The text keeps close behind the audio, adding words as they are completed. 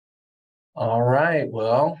All right,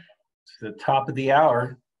 well, it's the top of the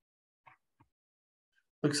hour.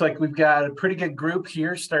 Looks like we've got a pretty good group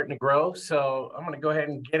here starting to grow. So I'm going to go ahead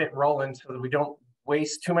and get it rolling so that we don't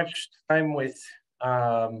waste too much time with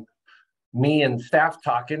me and staff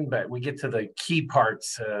talking, but we get to the key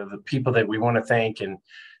parts, the people that we want to thank and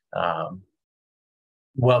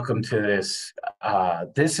welcome to this.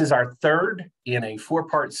 This is our third in a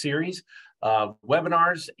 4-part series of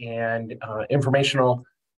webinars and informational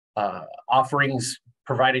offerings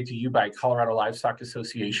provided to you by Colorado Livestock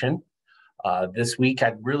Association. This week,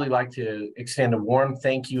 I'd really like to extend a warm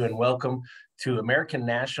thank you and welcome to American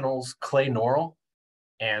National's Clay Norrell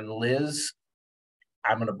and Liz.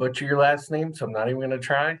 I'm going to butcher your last name, so I'm not even going to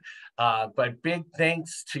try. But big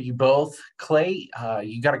thanks to you both. Clay,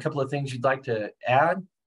 you got a couple of things you'd like to add?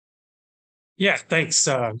 Yeah, thanks.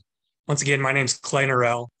 Once again, my name's Clay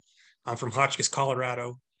Norrell. I'm from Hotchkiss,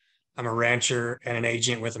 Colorado. I'm a rancher and an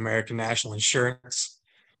agent with American National Insurance.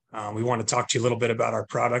 We want to talk to you a little bit about our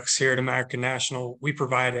products here at American National. We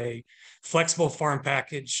provide a flexible farm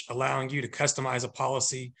package, allowing you to customize a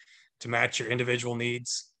policy to match your individual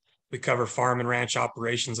needs. We cover farm and ranch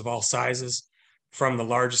operations of all sizes, from the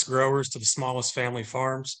largest growers to the smallest family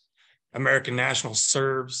farms. American National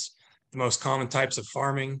serves the most common types of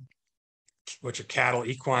farming, which are cattle,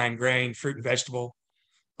 equine, grain, fruit, and vegetable,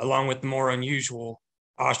 along with the more unusual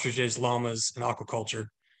ostriches, llamas, and aquaculture.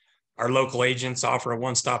 Our local agents offer a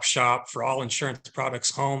one-stop shop for all insurance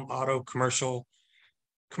products: home, auto, commercial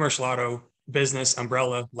auto, business,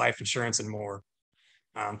 umbrella, life insurance, and more.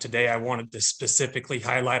 Today, I wanted to specifically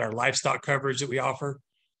highlight our livestock coverage that we offer.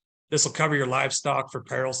 This will cover your livestock for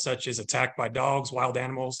perils such as attack by dogs, wild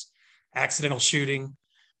animals, accidental shooting,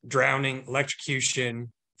 drowning,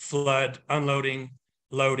 electrocution, flood, unloading,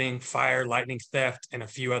 loading, fire, lightning, theft, and a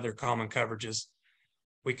few other common coverages.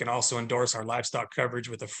 We can also endorse our livestock coverage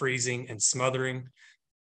with a freezing and smothering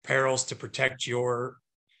perils to protect you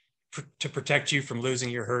from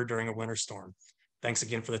losing your herd during a winter storm. Thanks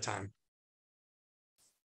again for the time.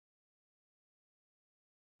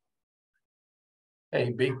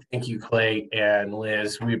 Hey, big thank you, Clay and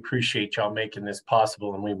Liz. We appreciate y'all making this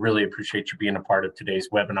possible, and we really appreciate you being a part of today's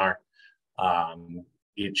webinar.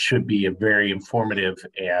 It should be a very informative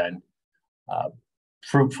and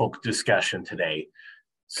fruitful discussion today.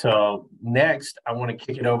 So next, I want to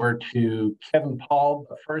kick it over to Kevin Paul.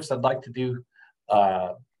 But first, I'd like to do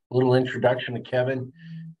a little introduction to Kevin,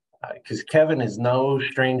 because Kevin is no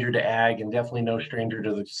stranger to ag and definitely no stranger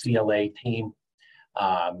to the CLA team.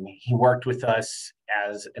 He worked with us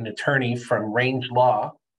as an attorney from Range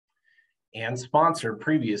Law and sponsor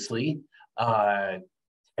previously to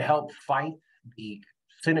help fight the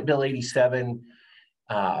Senate Bill 87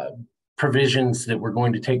 provisions that were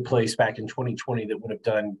going to take place back in 2020 that would have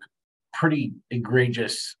done pretty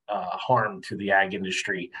egregious harm to the ag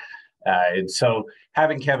industry. And so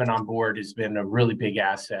having Kevin on board has been a really big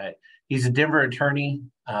asset. He's a Denver attorney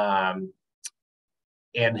and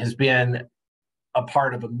has been a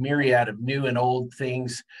part of a myriad of new and old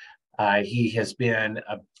things. He has been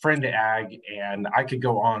a friend to ag, and I could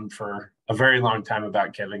go on for a very long time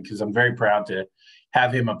about Kevin because I'm very proud to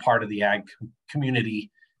have him a part of the ag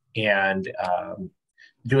community and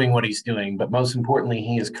doing what he's doing. But most importantly,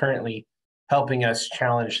 he is currently helping us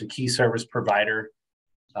challenge the key service provider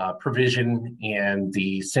provision in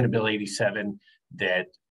the Senate Bill 87 that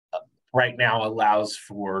right now allows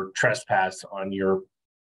for trespass on your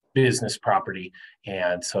business property.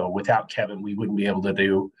 And so without Kevin, we wouldn't be able to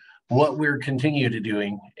do what we're continue to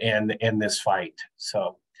doing in this fight.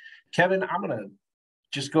 So Kevin, I'm going to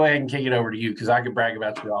just go ahead and kick it over to you because I could brag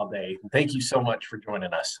about you all day. Thank you so much for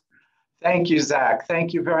joining us. Thank you, Zach.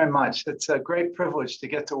 Thank you very much. It's a great privilege to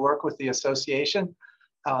get to work with the association.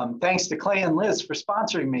 Thanks to Clay and Liz for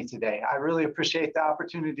sponsoring me today. I really appreciate the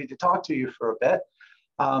opportunity to talk to you for a bit.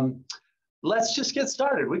 Let's just get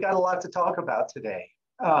started. We got a lot to talk about today.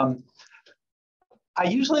 I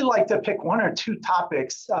usually like to pick one or two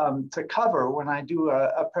topics to cover when I do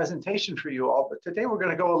a presentation for you all, but today we're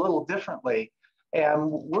going to go a little differently.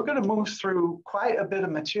 And we're going to move through quite a bit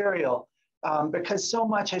of material because so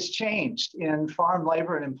much has changed in farm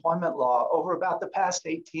labor and employment law over about the past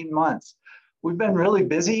 18 months. We've been really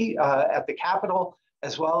busy at the Capitol,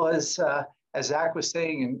 as well as Zach was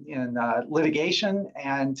saying, in litigation.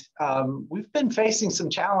 And we've been facing some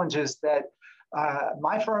challenges that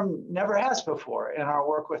my firm never has before in our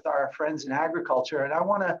work with our friends in agriculture. And I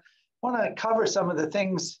want to cover some of the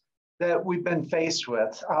things that we've been faced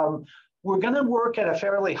with. We're going to work at a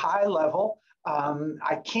fairly high level.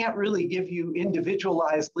 I can't really give you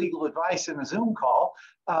individualized legal advice in a Zoom call,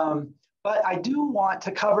 but I do want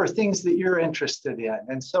to cover things that you're interested in.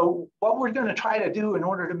 And so what we're going to try to do in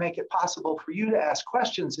order to make it possible for you to ask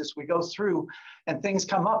questions as we go through and things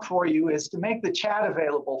come up for you is to make the chat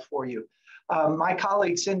available for you. My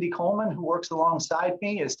colleague, Cindy Coleman, who works alongside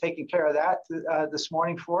me, is taking care of that this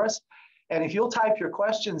morning for us. And if you'll type your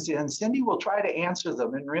questions in, Cindy will try to answer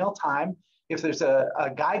them in real time. If there's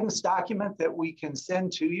a guidance document that we can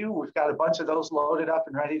send to you, we've got a bunch of those loaded up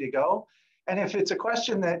and ready to go. And if it's a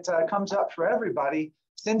question that comes up for everybody,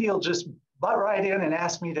 Cindy will just butt right in and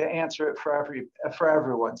ask me to answer it for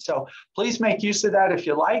everyone. So please make use of that if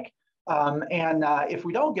you like. And if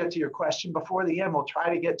we don't get to your question before the end, we'll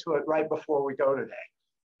try to get to it right before we go today.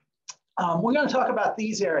 We're going to talk about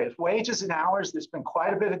these areas, wages and hours. There's been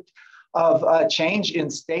quite a bit of change in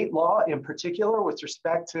state law in particular with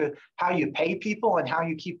respect to how you pay people and how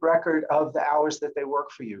you keep record of the hours that they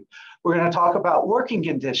work for you. We're going to talk about working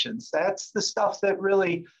conditions. That's the stuff that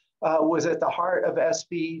really was at the heart of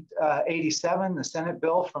SB 87, the Senate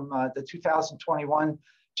bill from the 2021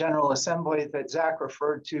 General Assembly that Zach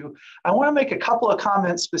referred to. I want to make a couple of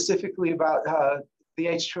comments specifically about the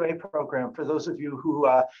H-2A program for those of you who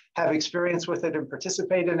have experience with it and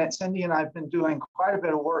participate in it. Cindy and I have been doing quite a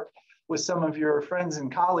bit of work with some of your friends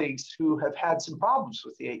and colleagues who have had some problems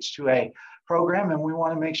with the H-2A program, and we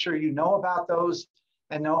want to make sure you know about those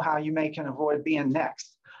and know how you can avoid being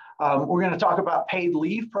next. We're going to talk about paid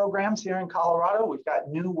leave programs here in Colorado. We've got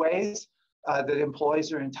new ways that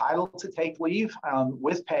employees are entitled to take leave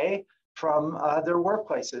with pay from their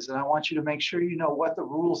workplaces, and I want you to make sure you know what the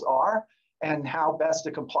rules are and how best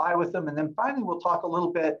to comply with them. And then finally, we'll talk a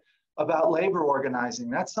little bit about labor organizing.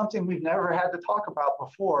 That's something we've never had to talk about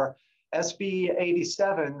before. SB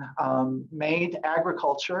 87 made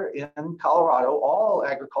agriculture in Colorado, all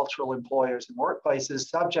agricultural employers and workplaces,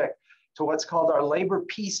 subject to what's called our Labor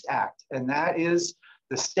Peace Act. And that is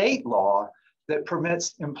the state law that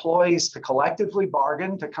permits employees to collectively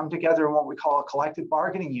bargain, to come together in what we call a collective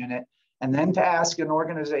bargaining unit, and then to ask an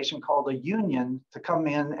organization called a union to come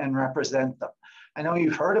in and represent them. I know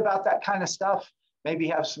you've heard about that kind of stuff, maybe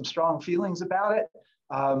have some strong feelings about it.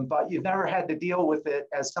 But you've never had to deal with it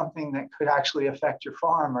as something that could actually affect your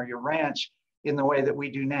farm or your ranch in the way that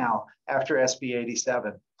we do now after SB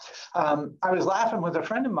 87. I was laughing with a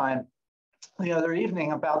friend of mine the other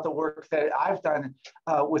evening about the work that I've done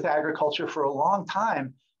with agriculture for a long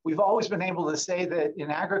time. We've always been able to say that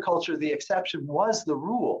in agriculture, the exception was the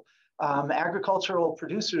rule. Agricultural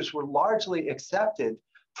producers were largely accepted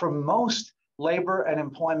from most labor and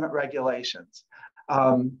employment regulations.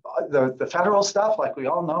 The federal stuff, like we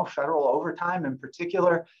all know, federal overtime in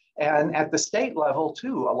particular, and at the state level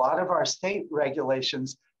too, a lot of our state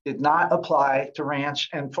regulations did not apply to ranch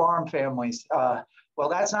and farm families. Well,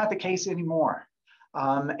 that's not the case anymore.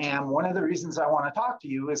 And one of the reasons I want to talk to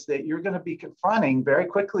you is that you're going to be confronting very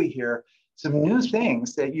quickly here some new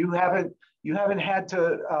things that you haven't had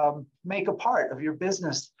to make a part of your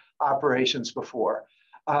business operations before.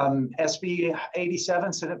 SB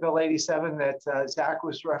 87, Senate Bill 87 that Zach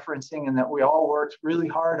was referencing and that we all worked really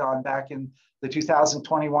hard on back in the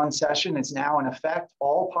 2021 session. It's now in effect.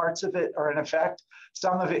 All parts of it are in effect.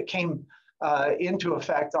 Some of it came into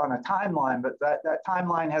effect on a timeline, but that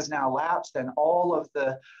timeline has now lapsed and all of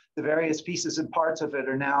the various pieces and parts of it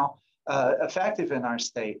are now effective in our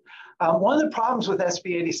state. One of the problems with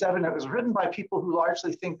SB 87, it was written by people who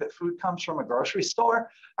largely think that food comes from a grocery store.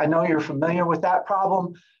 I know you're familiar with that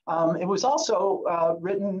problem. It was also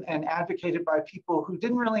written and advocated by people who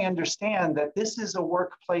didn't really understand that this is a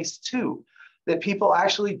workplace too, that people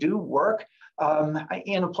actually do work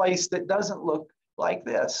in a place that doesn't look like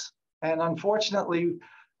this. And unfortunately,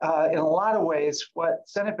 in a lot of ways, what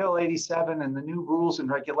Senate Bill 87 and the new rules and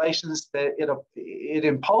regulations that it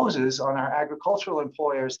imposes on our agricultural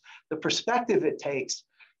employers, the perspective it takes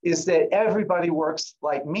is that everybody works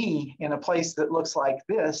like me in a place that looks like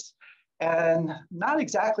this, and not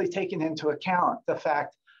exactly taking into account the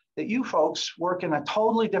fact that you folks work in a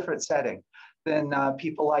totally different setting than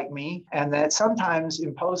people like me, and that sometimes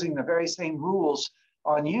imposing the very same rules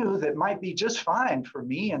on you that might be just fine for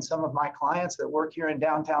me and some of my clients that work here in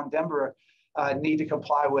downtown Denver need to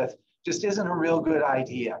comply with just isn't a real good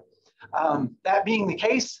idea. That being the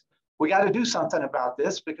case, we got to do something about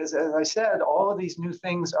this because, as I said, all of these new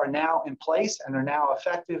things are now in place and are now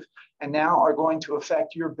effective and now are going to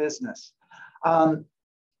affect your business.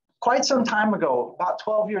 Quite some time ago, about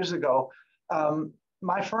 12 years ago,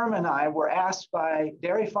 my firm and I were asked by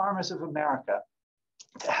Dairy Farmers of America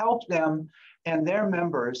to help them and their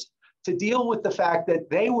members to deal with the fact that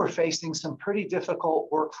they were facing some pretty difficult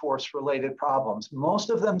workforce related problems.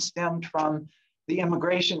 Most of them stemmed from the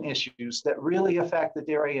immigration issues that really affect the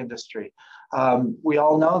dairy industry. We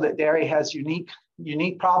all know that dairy has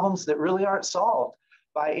unique problems that really aren't solved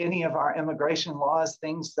by any of our immigration laws,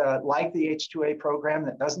 things like the H-2A program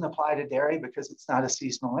that doesn't apply to dairy because it's not a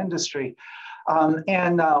seasonal industry.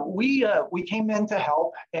 We came in to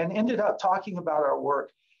help and ended up talking about our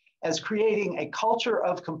work as creating a culture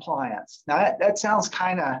of compliance. Now that sounds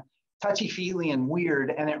kind of touchy-feely and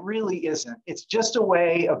weird, and it really isn't. It's just a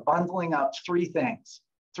way of bundling up three things,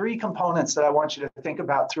 three components that I want you to think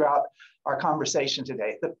about throughout our conversation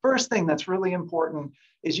today. The first thing that's really important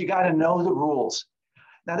is you got to know the rules.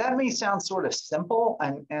 Now that may sound sort of simple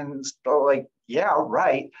and like, yeah,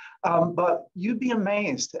 right. But you'd be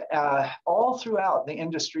amazed all throughout the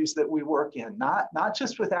industries that we work in, not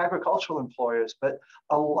just with agricultural employers, but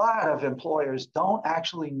a lot of employers don't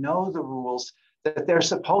actually know the rules that they're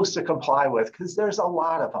supposed to comply with because there's a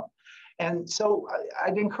lot of them. And so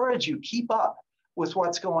I'd encourage you, keep up with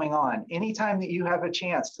what's going on. Anytime that you have a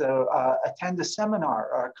chance to attend a seminar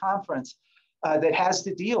or a conference that has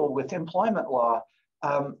to deal with employment law,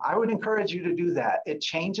 I would encourage you to do that. It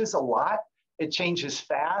changes a lot, it changes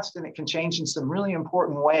fast, and it can change in some really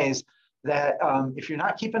important ways that if you're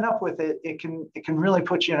not keeping up with it, it can really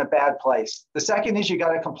put you in a bad place. The second is you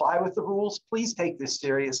got to comply with the rules. Please take this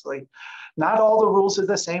seriously. Not all the rules are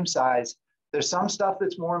the same size. There's some stuff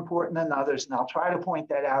that's more important than others, and I'll try to point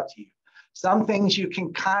that out to you. Some things you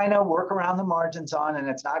can kind of work around the margins on, and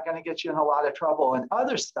it's not going to get you in a lot of trouble, and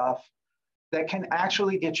other stuff that can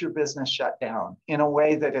actually get your business shut down in a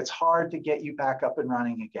way that it's hard to get you back up and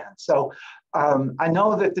running again. So I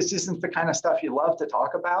know that this isn't the kind of stuff you love to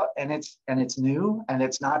talk about, and it's new, and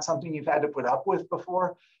it's not something you've had to put up with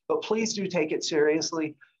before, but please do take it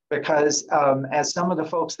seriously, because as some of the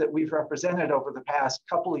folks that we've represented over the past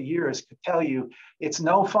couple of years could tell you, it's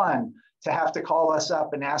no fun to have to call us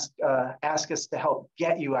up and ask us to help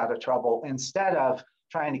get you out of trouble instead of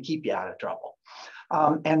trying to keep you out of trouble.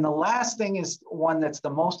 And the last thing is one that's the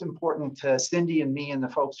most important to Cindy and me and the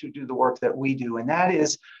folks who do the work that we do. And that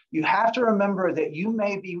is, you have to remember that you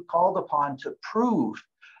may be called upon to prove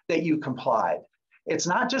that you complied. It's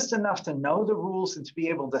not just enough to know the rules and to be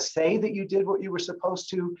able to say that you did what you were supposed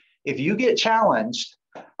to. If you get challenged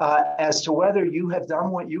as to whether you have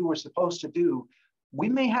done what you were supposed to do, we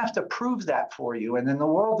may have to prove that for you. And in the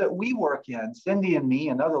world that we work in, Cindy and me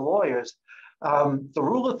and other lawyers, the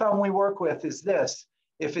rule of thumb we work with is this: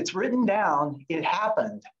 if it's written down, it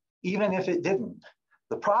happened, even if it didn't.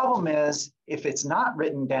 The problem is, if it's not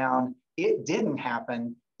written down, it didn't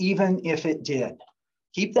happen, even if it did.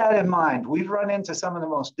 Keep that in mind. We've run into some of the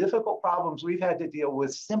most difficult problems we've had to deal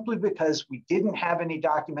with simply because we didn't have any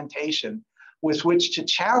documentation with which to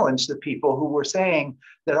challenge the people who were saying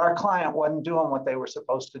that our client wasn't doing what they were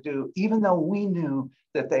supposed to do, even though we knew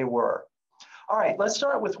that they were. All right, let's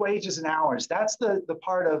start with wages and hours. That's the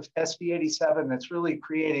part of SB 87 that's really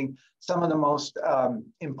creating some of the most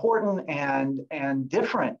important and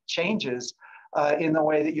different changes in the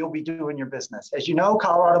way that you'll be doing your business. As you know,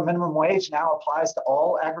 Colorado minimum wage now applies to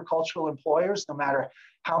all agricultural employers, no matter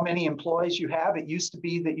how many employees you have. It used to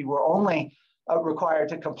be that you were only required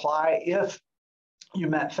to comply if you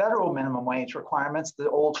met federal minimum wage requirements, the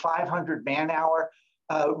old 500 man-hour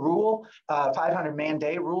rule, 500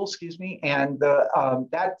 man-day rule, excuse me, and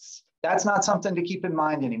that's not something to keep in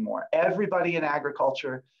mind anymore. Everybody in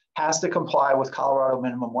agriculture has to comply with Colorado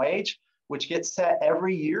minimum wage, which gets set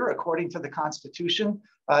every year according to the Constitution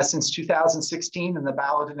since 2016 and the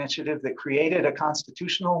ballot initiative that created a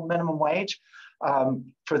constitutional minimum wage.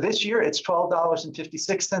 For this year, it's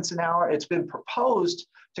 $12.56 an hour. It's been proposed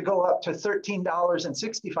to go up to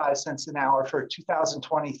 $13.65 an hour for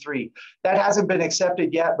 2023. That hasn't been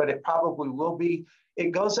accepted yet, but it probably will be.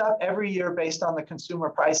 It goes up every year based on the consumer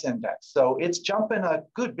price index. So it's jumping a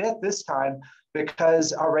good bit this time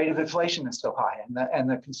because our rate of inflation is so high and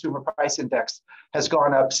the consumer price index has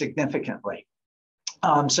gone up significantly.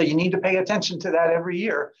 So you need to pay attention to that every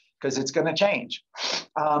year because it's going to change.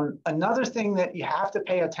 Another thing that you have to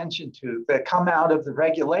pay attention to that come out of the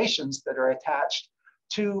regulations that are attached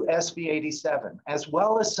to SB 87, as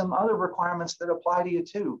well as some other requirements that apply to you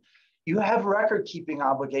too. You have record keeping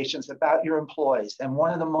obligations about your employees. And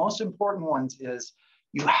one of the most important ones is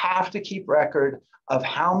you have to keep record of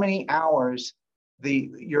how many hours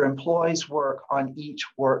your employees work on each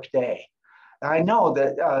work day. I know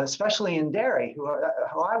that especially in dairy, who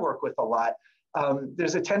I work with a lot,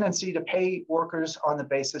 there's a tendency to pay workers on the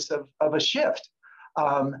basis of a shift.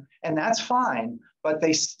 And that's fine, but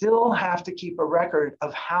they still have to keep a record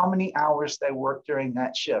of how many hours they work during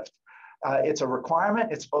that shift. It's a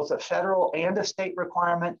requirement. It's both a federal and a state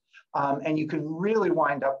requirement. And you can really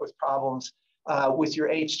wind up with problems with your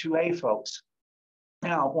H-2A folks.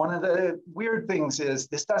 Now, one of the weird things is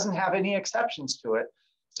this doesn't have any exceptions to it.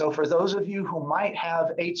 So for those of you who might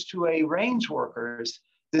have H-2A range workers,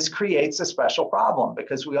 this creates a special problem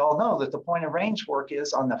because we all know that the point of range work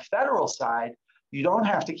is on the federal side, you don't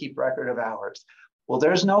have to keep record of hours. Well,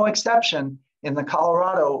 there's no exception in the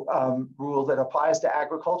Colorado rule that applies to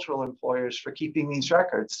agricultural employers for keeping these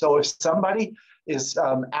records. So if somebody is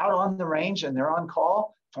out on the range and they're on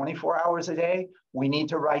call 24 hours a day, we need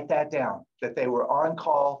to write that down, that they were on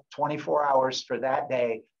call 24 hours for that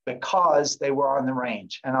day because they were on the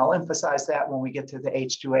range. And I'll emphasize that when we get to the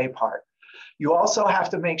H-2A part. You also have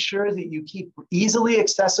to make sure that you keep easily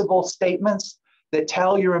accessible statements that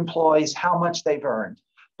tell your employees how much they've earned,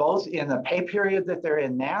 both in the pay period that they're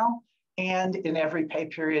in now and in every pay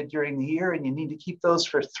period during the year. And you need to keep those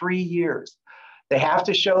for 3 years. They have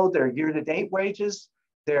to show their year-to-date wages,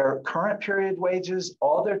 their current period wages,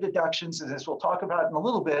 all their deductions, and as we'll talk about in a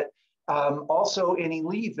little bit, also any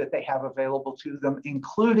leave that they have available to them,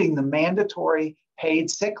 including the mandatory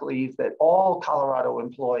paid sick leave that all Colorado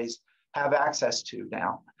employees have access to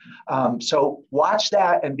now. So watch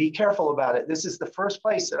that and be careful about it. This is the first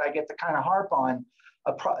place that I get to kind of harp on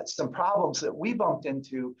some problems that we bumped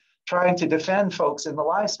into trying to defend folks in the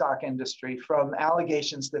livestock industry from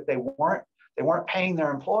allegations that they weren't paying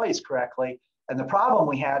their employees correctly. And the problem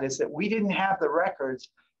we had is that we didn't have the records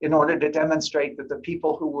in order to demonstrate that the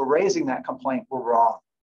people who were raising that complaint were wrong.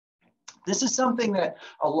 This is something that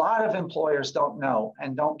a lot of employers don't know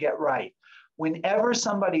and don't get right. Whenever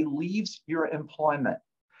somebody leaves your employment,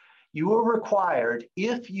 you are required,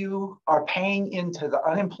 if you are paying into the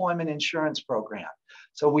unemployment insurance program.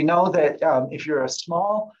 So we know that if you're a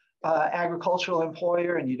small agricultural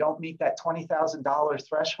employer and you don't meet that $20,000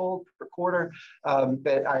 threshold per quarter,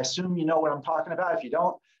 that I assume you know what I'm talking about. If you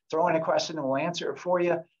don't, throw in a question and we'll answer it for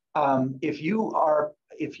you. If you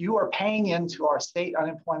are paying into our state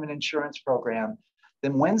unemployment insurance program,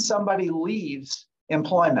 then when somebody leaves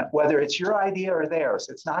employment, whether it's your idea or theirs,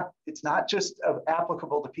 it's not just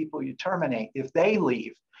applicable to people you terminate. If they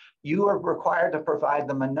leave, you are required to provide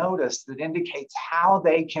them a notice that indicates how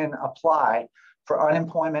they can apply for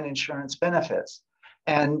unemployment insurance benefits.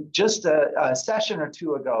 And just a session or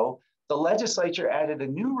two ago, the legislature added a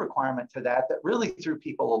new requirement to that really threw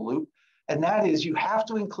people a loop. And that is you have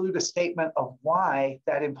to include a statement of why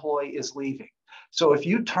that employee is leaving. So if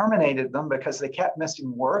you terminated them because they kept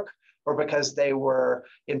missing work or because they were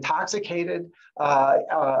intoxicated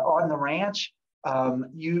on the ranch,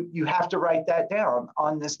 you have to write that down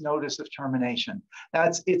on this notice of termination.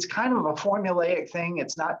 Now, it's kind of a formulaic thing.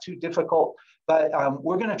 It's not too difficult, but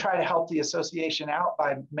we're going to try to help the association out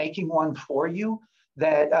by making one for you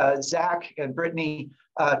that Zach and Brittany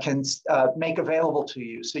can make available to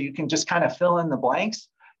you. So you can just kind of fill in the blanks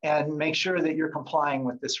and make sure that you're complying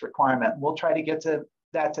with this requirement. We'll try to get to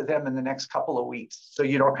that to them in the next couple of weeks, so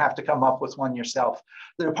you don't have to come up with one yourself.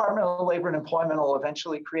 The Department of Labor and Employment will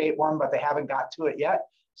eventually create one, but they haven't got to it yet.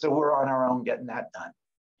 So we're on our own getting that done.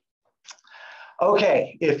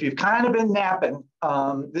 Okay, if you've kind of been napping,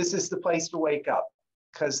 this is the place to wake up,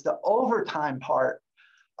 because the overtime part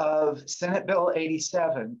of Senate Bill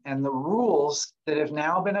 87 and the rules that have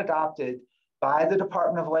now been adopted by the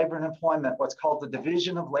Department of Labor and Employment, what's called the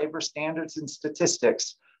Division of Labor Standards and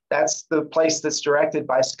Statistics. That's the place that's directed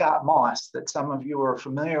by Scott Moss that some of you are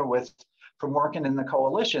familiar with from working in the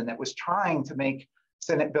coalition that was trying to make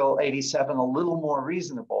Senate Bill 87 a little more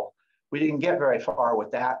reasonable. We didn't get very far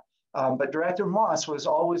with that, but Director Moss was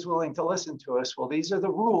always willing to listen to us. Well, these are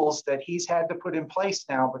the rules that he's had to put in place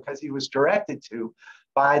now because he was directed to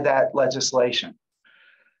by that legislation.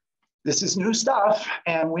 This is new stuff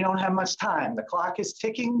and we don't have much time. The clock is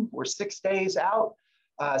ticking. We're 6 days out.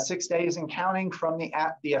 6 days and counting from the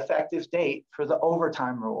effective date for the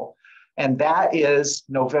overtime rule. And that is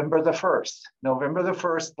November the 1st. November the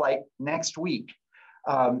 1st, like next week.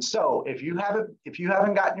 So if you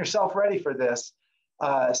haven't gotten yourself ready for this,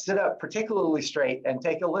 sit up particularly straight and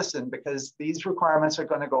take a listen, because these requirements are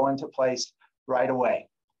going to go into place right away.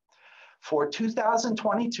 For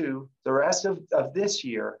 2022, the rest of this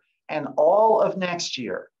year and all of next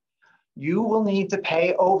year, you will need to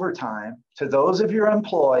pay overtime to those of your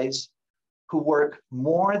employees who work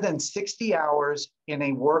more than 60 hours in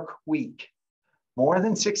a work week. More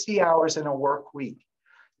than 60 hours in a work week.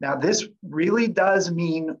 Now, this really does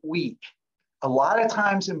mean week. A lot of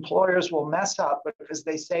times employers will mess up because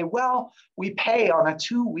they say, well, we pay on a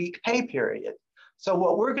 2-week pay period. So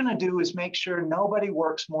what we're going to do is make sure nobody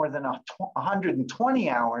works more than 120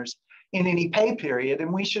 hours in any pay period,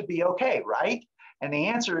 and we should be okay, right? And the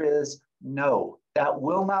answer is No, that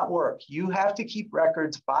will not work. You have to keep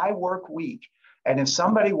records by work week. And if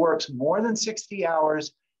somebody works more than 60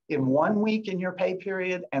 hours in 1 week in your pay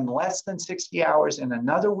period and less than 60 hours in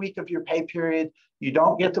another week of your pay period, you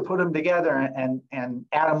don't get to put them together and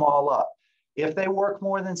add them all up. If they work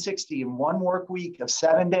more than 60 in 1 work week of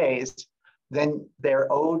 7 days, then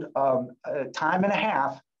they're owed time and a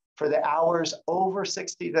half for the hours over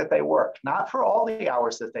 60 that they worked, not for all the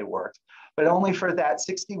hours that they worked, but only for that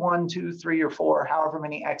 61, 2, 3, or 4, however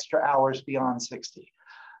many extra hours beyond 60.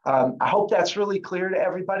 I hope that's really clear to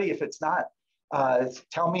everybody. If it's not,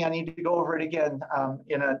 tell me I need to go over it again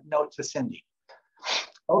in a note to Cindy.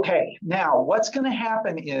 Okay, now what's going to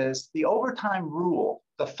happen is the overtime rule,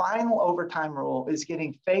 the final overtime rule, is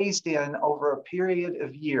getting phased in over a period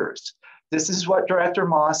of years. This is what Director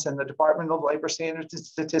Moss and the Department of Labor Standards and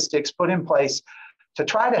Statistics put in place to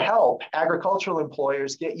try to help agricultural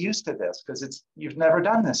employers get used to this, because you've never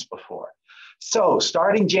done this before. So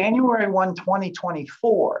starting January 1,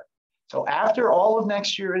 2024, so after all of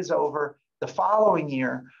next year is over, the following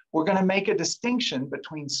year, we're going to make a distinction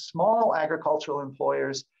between small agricultural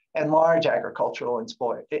employers and large agricultural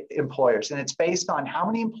employers. And it's based on how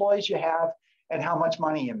many employees you have and how much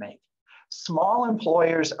money you make. Small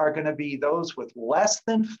employers are going to be those with less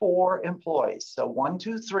than 4 employees. So 1,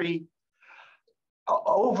 2, 3,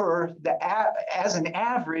 as an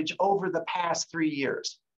average over the past 3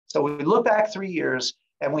 years. So we look back 3 years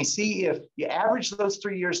and we see if you average those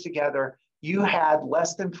 3 years together, you had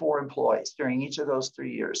less than 4 employees during each of those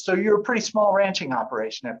 3 years. So you're a pretty small ranching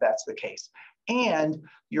operation if that's the case. And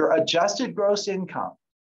your adjusted gross income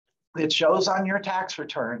that shows on your tax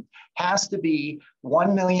return has to be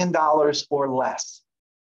 $1 million or less.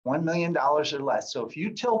 $1 million or less. So if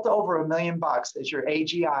you tilt over $1 million as your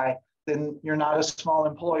AGI, then you're not a small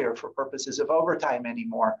employer for purposes of overtime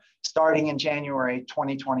anymore, starting in January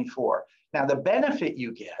 2024. Now, the benefit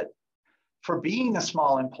you get for being a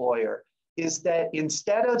small employer is that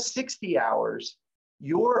instead of 60 hours,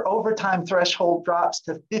 your overtime threshold drops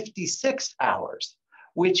to 56 hours,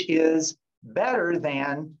 which is better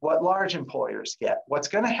than what large employers get. What's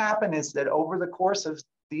going to happen is that over the course of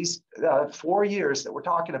these 4 years that we're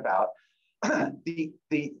talking about,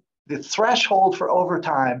 the threshold for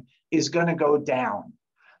overtime is going to go down,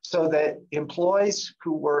 so that employees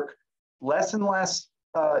who work less and less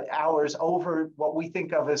hours over what we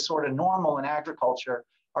think of as sort of normal in agriculture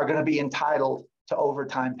are going to be entitled to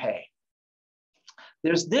overtime pay.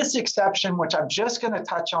 There's this exception, which I'm just going to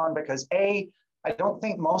touch on because A, I don't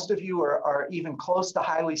think most of you are even close to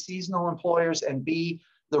highly seasonal employers, and B,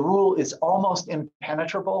 the rule is almost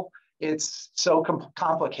impenetrable. It's so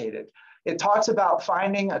complicated. It talks about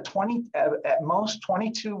finding at most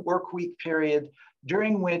 22 work week period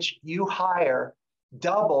during which you hire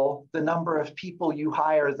double the number of people you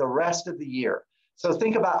hire the rest of the year. So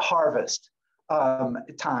think about harvest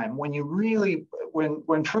time, when you really,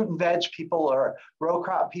 when fruit and veg people or row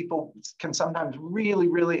crop people can sometimes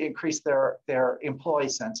really increase their employee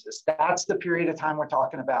census. That's the period of time we're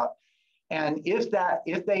talking about. And if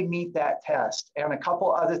they meet that test and a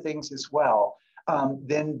couple other things as well,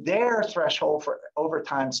 then their threshold for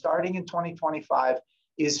overtime starting in 2025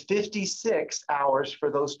 is 56 hours for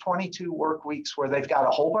those 22 work weeks where they've got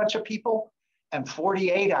a whole bunch of people, and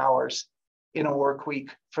 48 hours in a work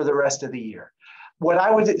week for the rest of the year. What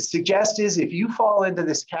I would suggest is if you fall into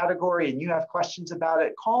this category and you have questions about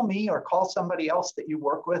it, call me or call somebody else that you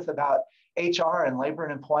work with about HR and labor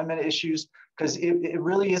and employment issues, because it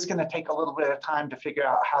really is going to take a little bit of time to figure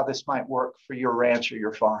out how this might work for your ranch or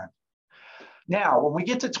your farm. Now, when we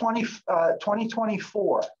get to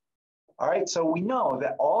 2024, all right, so we know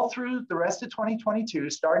that all through the rest of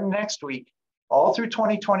 2022, starting next week, all through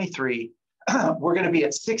 2023, we're going to be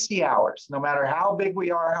at 60 hours. No matter how big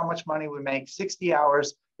we are, how much money we make, 60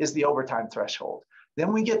 hours is the overtime threshold.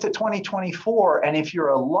 Then we get to 2024, and if you're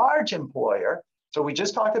a large employer, so we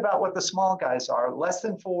just talked about what the small guys are, less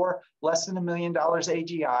than 4, less than $1 million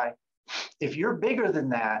AGI. If you're bigger than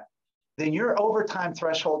that, then your overtime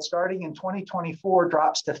threshold starting in 2024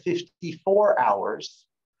 drops to 54 hours.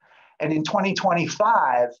 And in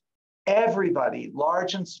 2025, everybody,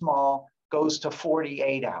 large and small, goes to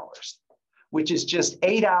 48 hours, which is just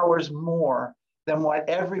 8 hours more than what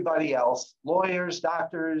everybody else, lawyers,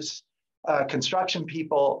 doctors, construction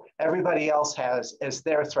people, everybody else has as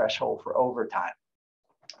their threshold for overtime.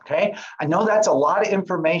 Okay, I know that's a lot of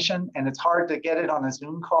information and it's hard to get it on a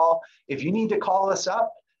Zoom call. If you need to call us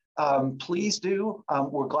up, please do.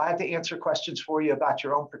 We're glad to answer questions for you about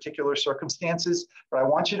your own particular circumstances, but I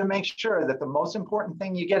want you to make sure that the most important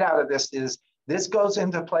thing you get out of this is this goes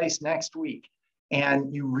into place next week.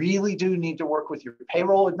 And you really do need to work with your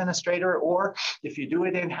payroll administrator, or if you do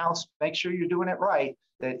it in-house, make sure you're doing it right,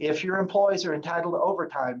 that if your employees are entitled to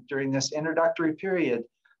overtime during this introductory period,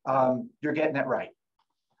 you're getting it right.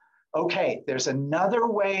 Okay, there's another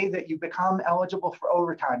way that you become eligible for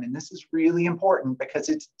overtime, and this is really important because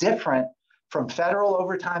it's different from federal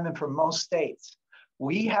overtime and from most states.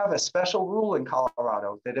 We have a special rule in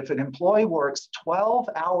Colorado that if an employee works 12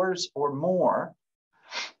 hours or more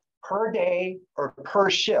per day or per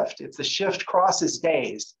shift, if the shift crosses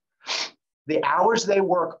days, the hours they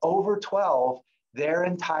work over 12, they're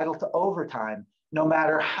entitled to overtime, no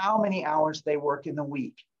matter how many hours they work in the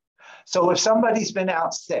week. So if somebody's been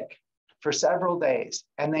out sick for several days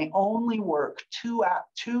and they only work 2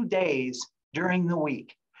 days during the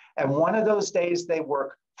week, and one of those days they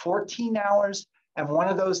work 14 hours and one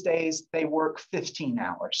of those days they work 15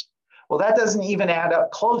 hours. Well, that doesn't even add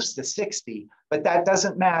up close to 60, but that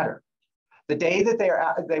doesn't matter. The day that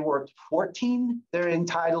they worked 14, they're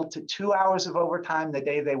entitled to 2 hours of overtime. The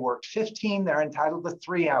day they worked 15, they're entitled to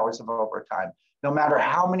 3 hours of overtime, no matter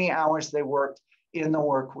how many hours they worked in the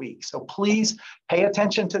work week. So please pay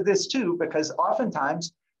attention to this too, because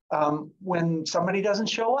oftentimes when somebody doesn't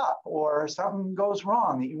show up or something goes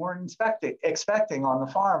wrong that you weren't expecting on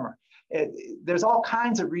the farm, there's all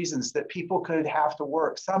kinds of reasons that people could have to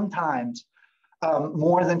work sometimes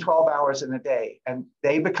more than 12 hours in a day, and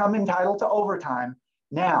they become entitled to overtime.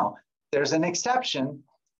 Now, there's an exception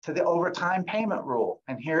to the overtime payment rule,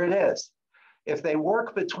 and here it is. If they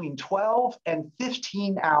work between 12 and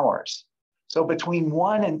 15 hours, so between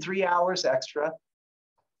 1 and 3 hours extra,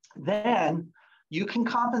 then you can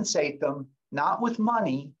compensate them not with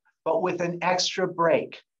money, but with an extra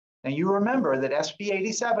break. Now you remember that SB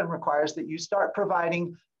 87 requires that you start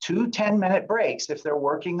providing 2 10-minute breaks if they're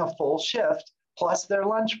working a full shift plus their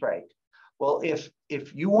lunch break. Well, if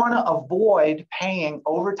you want to avoid paying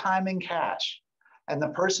overtime in cash and the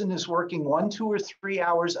person is working 1, 2, or 3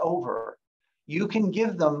 hours over, you can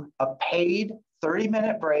give them a paid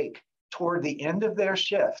 30-minute break toward the end of their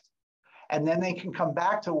shift, and then they can come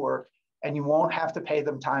back to work and you won't have to pay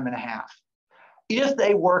them time and a half. If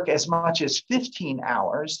they work as much as 15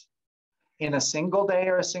 hours in a single day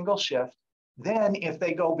or a single shift, then if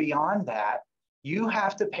they go beyond that, you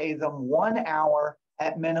have to pay them 1 hour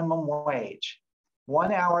at minimum wage.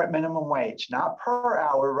 1 hour at minimum wage, not per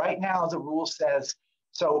hour. Right now, the rule says,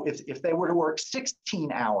 so if they were to work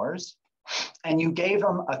 16 hours and you gave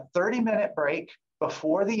them a 30-minute break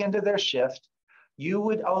before the end of their shift, you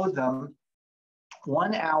would owe them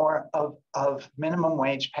 1 hour of minimum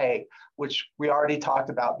wage pay, which we already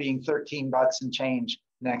talked about being 13 bucks and change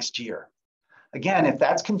next year. Again, if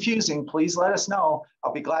that's confusing, please let us know.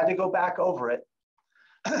 I'll be glad to go back over it.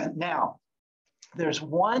 Now, there's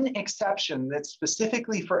one exception that's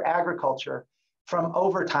specifically for agriculture from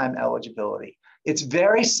overtime eligibility. It's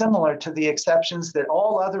very similar to the exceptions that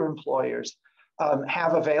all other employers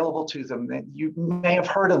have available to them. You may have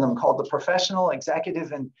heard of them, called the professional,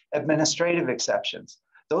 executive, and administrative exceptions.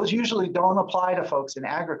 Those usually don't apply to folks in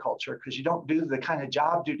agriculture because you don't do the kind of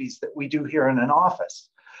job duties that we do here in an office.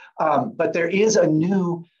 But there is a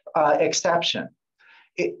new exception.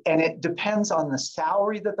 And it depends on the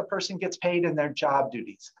salary that the person gets paid and their job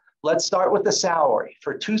duties. Let's start with the salary.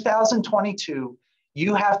 For 2022,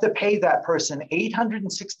 you have to pay that person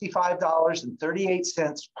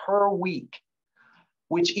 $865.38 per week,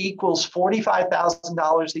 which equals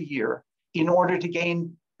 $45,000 a year in order to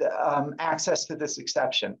gain access to this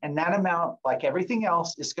exception. And that amount, like everything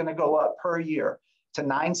else, is going to go up per year to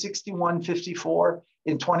 $961.54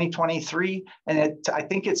 in 2023, and I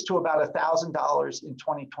think it's to about $1,000 in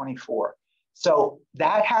 2024. So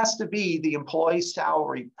that has to be the employee's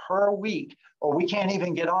salary per week, or we can't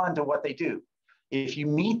even get on to what they do. If you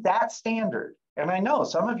meet that standard, and I know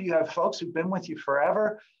some of you have folks who've been with you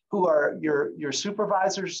forever, who are your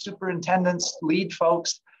supervisors, superintendents, lead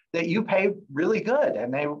folks that you pay really good,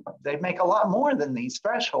 and they make a lot more than these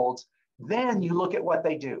thresholds, then you look at what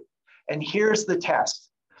they do. And here's the test.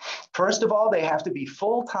 First of all, they have to be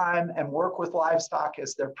full-time and work with livestock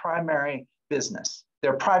as their primary business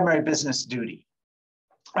duty.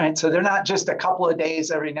 All right, so they're not just a couple of days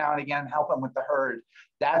every now and again helping with the herd.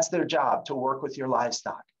 That's their job, to work with your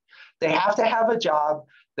livestock. They have to have a job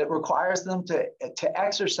that requires them to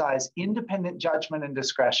exercise independent judgment and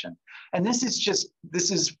discretion. And this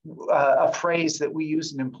is a phrase that we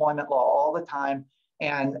use in employment law all the time,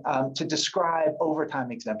 and to describe overtime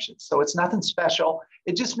exemptions. So it's nothing special.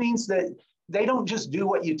 It just means that they don't just do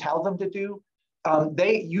what you tell them to do.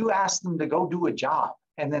 You ask them to go do a job,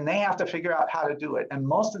 and then they have to figure out how to do it. And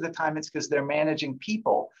most of the time it's because they're managing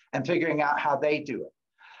people and figuring out how they do it.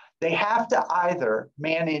 they have to either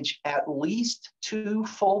manage at least 2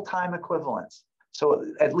 full-time equivalents. So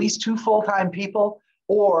at least 2 full-time people,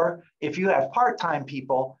 or if you have part-time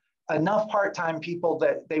people, enough part-time people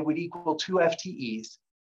that they would equal 2 FTEs,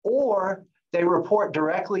 or they report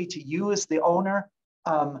directly to you as the owner,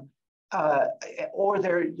 or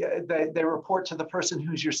they report to the person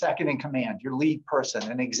who's your second in command, your lead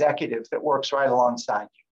person, an executive that works right alongside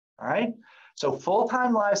you, all right? So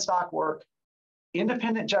full-time livestock work,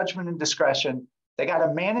 independent judgment and discretion. They got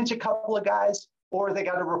to manage a couple of guys, or they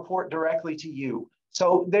got to report directly to you.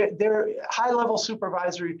 So they're high-level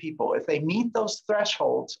supervisory people. If they meet those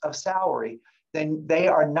thresholds of salary, then they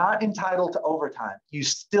are not entitled to overtime. You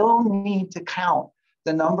still need to count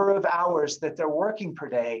the number of hours that they're working per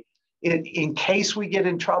day in case we get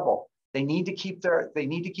in trouble. They need to keep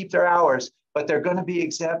their hours, but they're going to be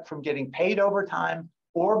exempt from getting paid overtime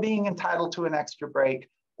or being entitled to an extra break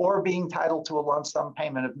or being entitled to a lump sum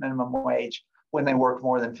payment of minimum wage when they work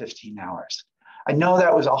more than 15 hours. I know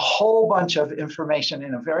that was a whole bunch of information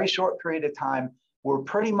in a very short period of time. We're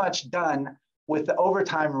pretty much done with the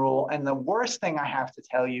overtime rule. And the worst thing I have to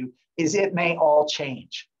tell you is it may all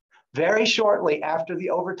change. Very shortly after the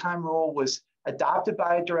overtime rule was adopted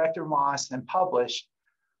by Director Moss and published,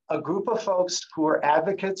 a group of folks who are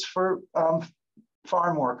advocates for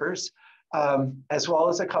farm workers, as well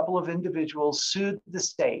as a couple of individuals, sued the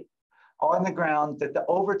state on the ground that the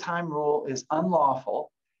overtime rule is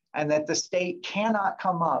unlawful and that the state cannot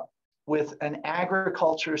come up with an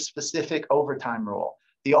agriculture-specific overtime rule.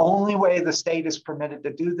 The only way the state is permitted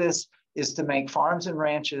to do this is to make farms and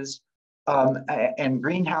ranches and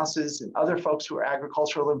greenhouses and other folks who are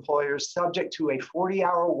agricultural employers subject to a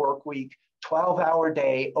 40-hour work week, 12-hour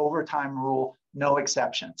day overtime rule, no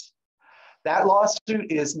exceptions. That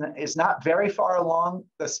lawsuit is not very far along.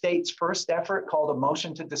 The state's first effort, called a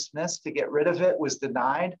motion to dismiss to get rid of it, was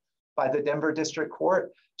denied by the Denver District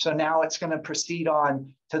Court. So now it's going to proceed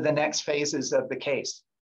on to the next phases of the case.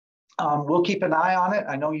 We'll keep an eye on it.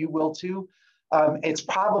 I know you will too. It's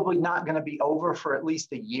probably not going to be over for at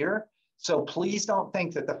least a year. So please don't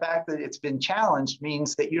think that the fact that it's been challenged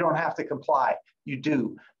means that you don't have to comply. You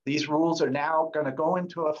do. These rules are now going to go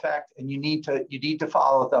into effect, and you need to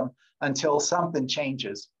follow them until something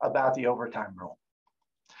changes about the overtime rule.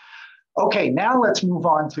 Okay, now let's move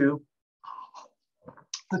on to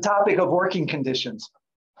the topic of working conditions.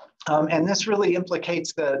 And this really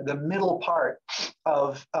implicates the middle part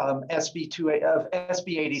of SB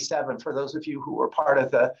 87, for those of you who were part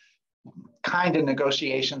of the kind of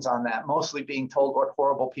negotiations on that, mostly being told what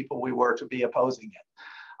horrible people we were to be opposing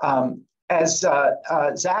it. As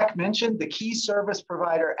Zach mentioned, the key service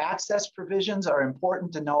provider access provisions are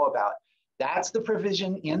important to know about. That's the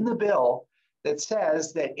provision in the bill that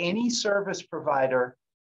says that any service provider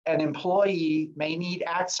an employee may need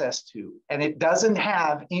access to, and it doesn't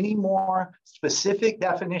have any more specific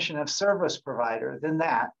definition of service provider than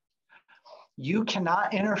that. You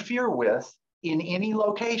cannot interfere with in any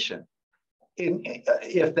location.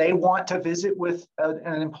 If they want to visit with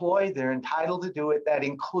an employee, they're entitled to do it. That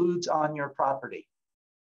includes on your property.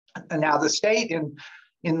 And now the state,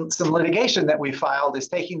 in some litigation that we filed, is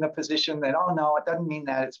taking the position that, oh no, it doesn't mean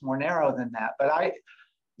that, it's more narrow than that. But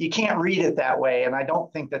you can't read it that way, and I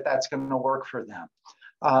don't think that that's going to work for them.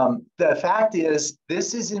 The fact is,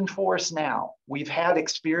 this is in force now. We've had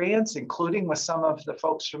experience, including with some of the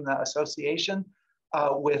folks from the association,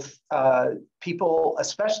 with people,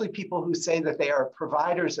 especially people who say that they are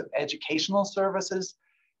providers of educational services,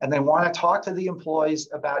 and they want to talk to the employees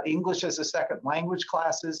about English as a second language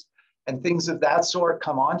classes and things of that sort,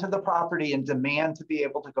 come onto the property and demand to be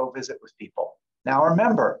able to go visit with people. Now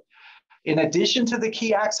remember, in addition to the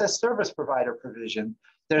key access service provider provision,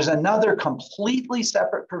 there's another completely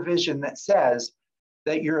separate provision that says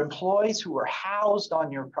that your employees who are housed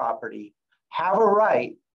on your property have a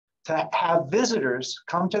right to have visitors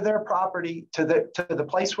come to their property, to the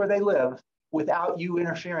place where they live, without you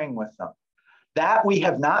interfering with them. That we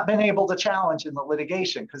have not been able to challenge in the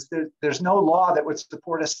litigation, because there's no law that would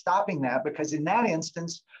support us stopping that, because in that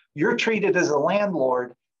instance, you're treated as a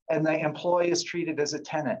landlord and the employee is treated as a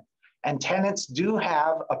tenant. And tenants do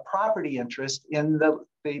have a property interest in the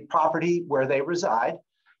property where they reside.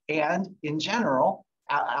 And in general,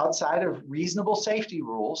 outside of reasonable safety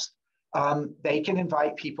rules, they can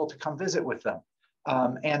invite people to come visit with them.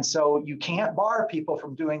 And so you can't bar people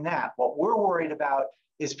from doing that. What we're worried about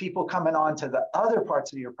is people coming on to the other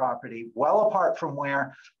parts of your property, well apart from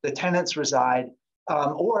where the tenants reside,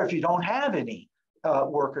 or if you don't have any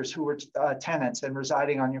workers who are tenants and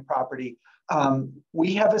residing on your property.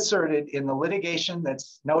 We have asserted in the litigation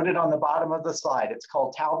that's noted on the bottom of the slide, it's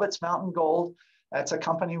called Talbot's Mountain Gold. That's a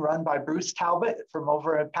company run by Bruce Talbot from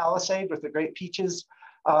over at Palisade with the Great Peaches,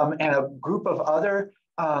 and a group of other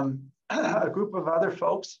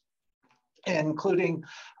folks, including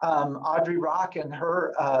Audrey Rock and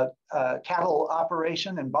her cattle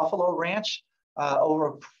operation in Buffalo Ranch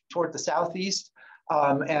over toward the southeast.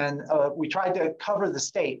 We tried to cover the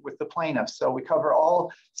state with the plaintiffs. So we cover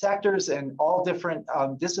all sectors and all different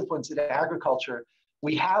disciplines in agriculture.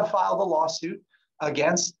 We have filed a lawsuit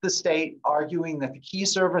against the state, arguing that the key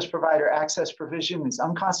service provider access provision is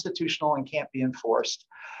unconstitutional and can't be enforced.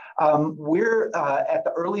 We're at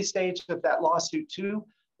the early stage of that lawsuit too.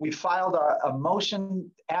 We filed a motion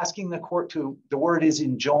asking the court to, the word is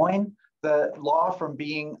enjoin the law from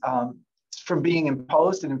being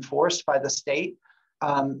imposed and enforced by the state.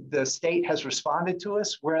 The state has responded to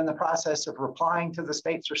us. We're in the process of replying to the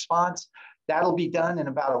state's response. That'll be done in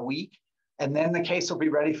about a week, and then the case will be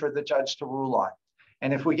ready for the judge to rule on.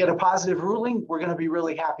 And if we get a positive ruling, we're going to be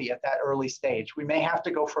really happy at that early stage. We may have to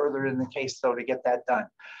go further in the case, though, to get that done.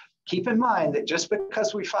 Keep in mind that just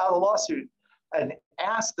because we filed a lawsuit and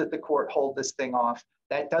asked that the court hold this thing off,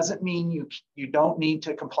 that doesn't mean you don't need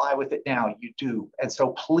to comply with it now. You do. And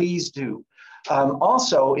so please do.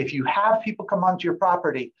 Also, if you have people come onto your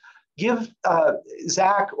property, give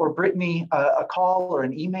Zach or Brittany a call or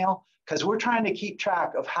an email, because we're trying to keep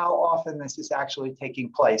track of how often this is actually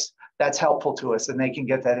taking place. That's helpful to us, and they can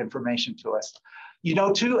get that information to us. You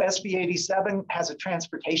know, too, SB 87 has a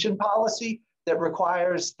transportation policy that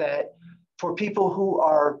requires that for people who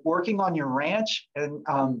are working on your ranch and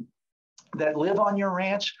that live on your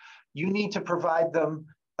ranch, you need to provide them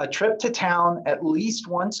a trip to town at least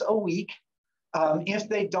once a week if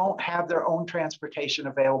they don't have their own transportation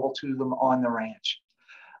available to them on the ranch.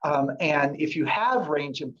 And if you have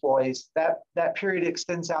range employees, that period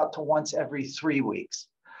extends out to once every 3 weeks.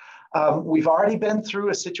 We've already been through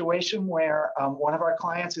a situation where one of our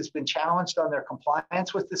clients has been challenged on their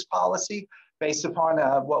compliance with this policy based upon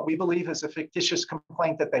what we believe is a fictitious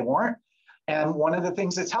complaint that they weren't. And one of the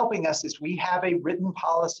things that's helping us is we have a written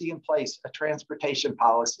policy in place, a transportation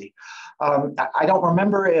policy. I don't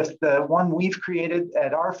remember if the one we've created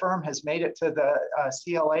at our firm has made it to the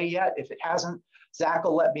CLA yet. If it hasn't, Zach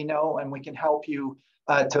will let me know and we can help you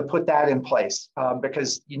to put that in place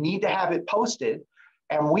because you need to have it posted.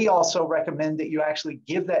 And we also recommend that you actually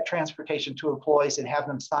give that transportation to employees and have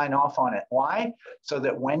them sign off on it. Why? So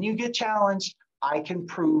that when you get challenged, I can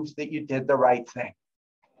prove that you did the right thing.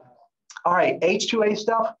 All right, H-2A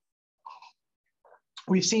stuff.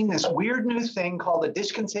 We've seen this weird new thing called a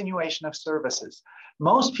discontinuation of services.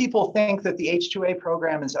 Most people think that the H-2A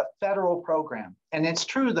program is a federal program. And it's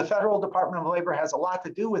true, the Federal Department of Labor has a lot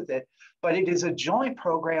to do with it, but it is a joint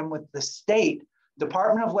program with the state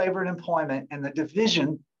Department of Labor and Employment and the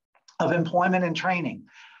Division of Employment and Training.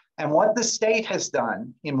 And what the state has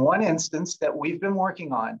done in one instance that we've been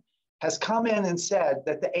working on has come in and said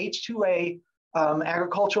that the H-2A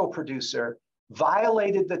agricultural producer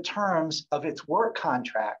violated the terms of its work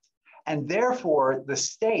contract, and therefore the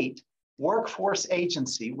state workforce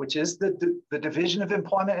agency, which is the Division of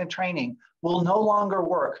Employment and Training, will no longer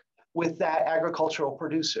work with that agricultural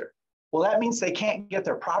producer. Well, that means they can't get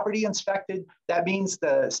their property inspected. That means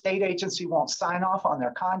the state agency won't sign off on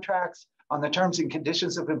their contracts, on the terms and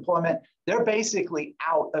conditions of employment. They're basically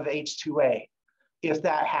out of H-2A if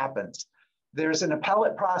that happens. There's an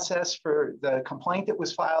appellate process for the complaint that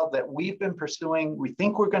was filed that we've been pursuing. We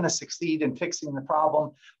think we're going to succeed in fixing the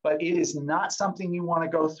problem, but it is not something you want to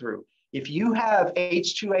go through. If you have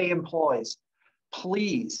H-2A employees,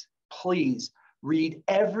 please, please read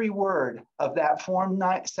every word of that Form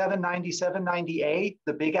 790-790A,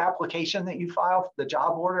 the big application that you file, the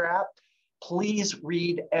job order app. Please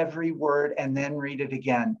read every word and then read it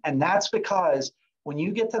again. And that's because when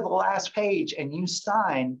you get to the last page and you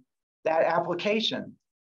sign that application,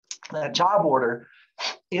 that job order,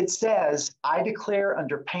 it says, I declare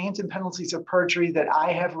under pains and penalties of perjury that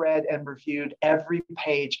I have read and reviewed every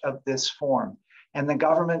page of this form. And the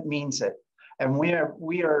government means it. And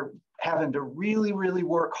we are having to really, really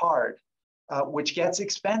work hard, which gets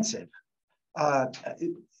expensive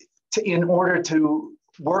in order to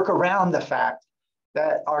work around the fact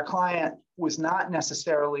that our client was not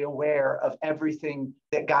necessarily aware of everything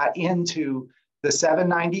that got into the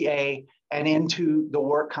 790A and into the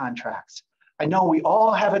work contracts. I know we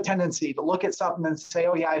all have a tendency to look at something and say,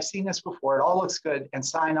 oh yeah, I've seen this before, it all looks good, and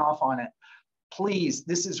sign off on it. Please,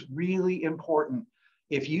 this is really important.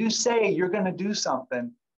 If you say you're going to do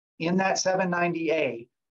something in that 790A,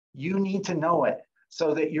 you need to know it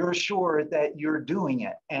so that you're sure that you're doing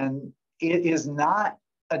it. And it is not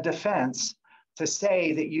a defense to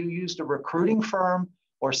say that you used a recruiting firm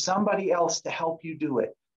or somebody else to help you do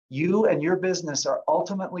it. You and your business are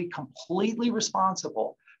ultimately completely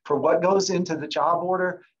responsible for what goes into the job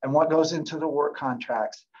order and what goes into the work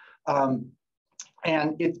contracts.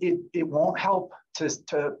 And it won't help to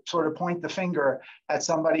sort of point the finger at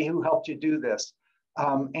somebody who helped you do this.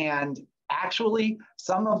 And actually,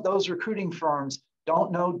 some of those recruiting firms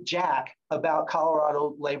don't know jack about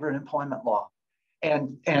Colorado labor and employment law,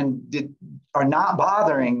 and are not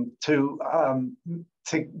bothering to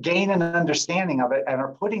gain an understanding of it, and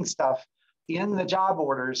are putting stuff in the job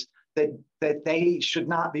orders that they should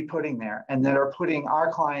not be putting there, and that are putting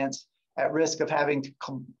our clients at risk of having to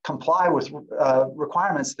comply with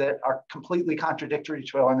requirements that are completely contradictory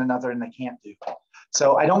to one another and they can't do.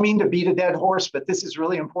 So I don't mean to beat a dead horse, but this is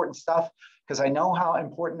really important stuff, because I know how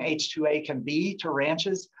important H-2A can be to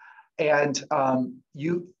ranches. And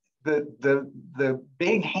the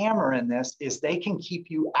big hammer in this is they can keep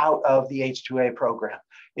you out of the H-2A program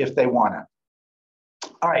if they want to.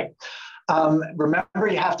 All right. Remember,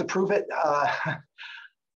 you have to prove it.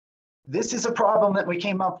 This is a problem that we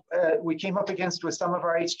came up against with some of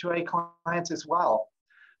our H-2A clients as well.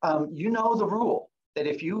 You know the rule that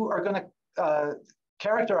if you are going to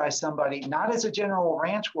characterize somebody not as a general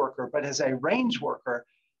ranch worker, but as a range worker,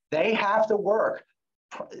 they have to work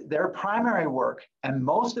their primary work, and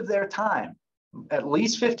most of their time, at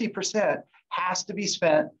least 50%, has to be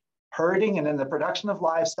spent herding and in the production of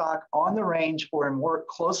livestock on the range or in work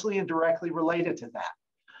closely and directly related to that.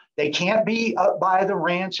 They can't be up by the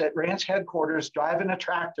ranch at ranch headquarters driving a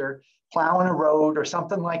tractor, plowing a road, or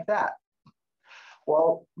something like that.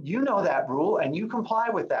 Well, you know that rule and you comply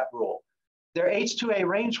with that rule. They're H-2A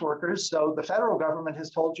range workers, so the federal government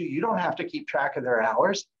has told you you don't have to keep track of their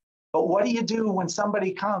hours. But what do you do when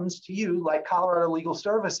somebody comes to you, like Colorado Legal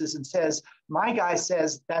Services, and says, my guy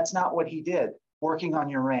says that's not what he did working on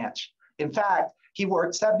your ranch. In fact, he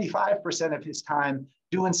worked 75% of his time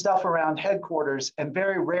doing stuff around headquarters and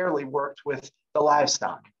very rarely worked with the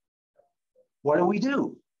livestock. What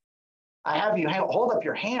do? I have you hold up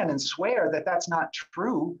your hand and swear that that's not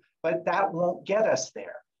true, but that won't get us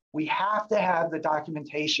there. We have to have the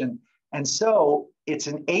documentation. And so it's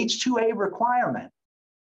an H-2A requirement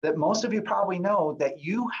that most of you probably know, that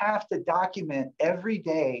you have to document every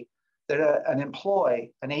day that an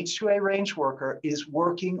employee, an H-2A range worker, is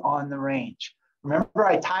working on the range. Remember,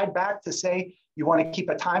 I tied back to say you want to keep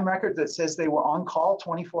a time record that says they were on call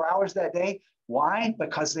 24 hours that day. Why?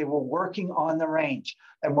 Because they were working on the range.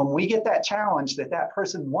 And when we get that challenge that that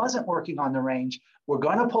person wasn't working on the range, we're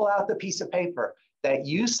going to pull out the piece of paper that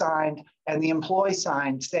you signed and the employee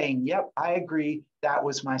signed saying, yep, I agree, that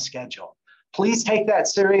was my schedule. Please take that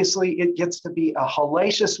seriously. It gets to be a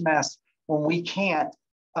hellacious mess when we can't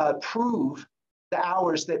prove the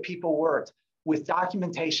hours that people worked with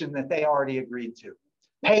documentation that they already agreed to.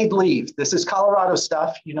 Paid leave. This is Colorado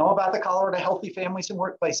stuff. You know about the Colorado Healthy Families and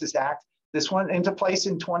Workplaces Act. This went into place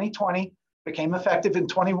in 2020, became effective in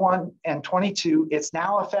 21 and 22. It's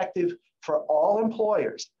now effective for all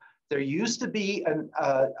employers. There used to be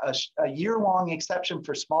a year-long exception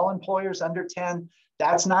for small employers under 10.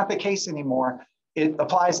 That's not the case anymore. It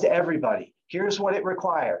applies to everybody. Here's what it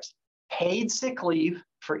requires: paid sick leave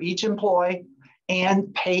for each employee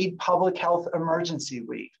and paid public health emergency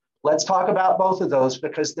leave. Let's talk about both of those,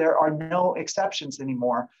 because there are no exceptions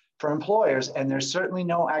anymore for employers, and there's certainly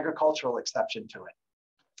no agricultural exception to it.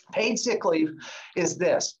 Paid sick leave is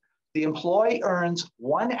this: the employee earns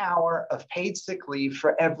 1 hour of paid sick leave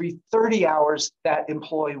for every 30 hours that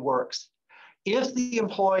employee works. If the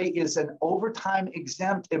employee is an overtime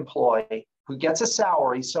exempt employee who gets a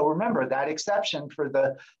salary, so remember that exception for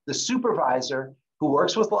the supervisor who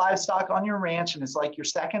works with livestock on your ranch and is like your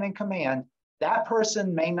second in command, that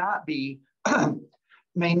person may not be,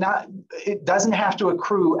 it doesn't have to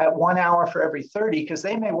accrue at 1 hour for every 30, because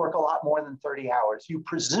they may work a lot more than 30 hours. You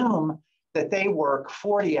presume that they work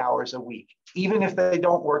 40 hours a week, even if they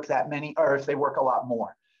don't work that many, or if they work a lot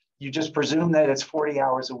more. You just presume that it's 40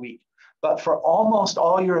 hours a week. But for almost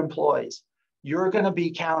all your employees, you're going to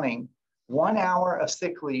be counting 1 hour of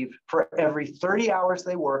sick leave for every 30 hours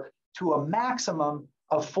they work, to a maximum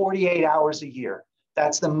of 48 hours a year.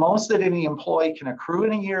 That's the most that any employee can accrue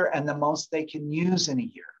in a year and the most they can use in a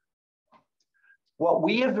year. What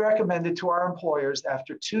we have recommended to our employers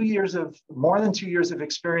after more than 2 years of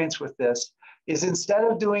experience with this is, instead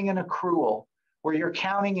of doing an accrual where you're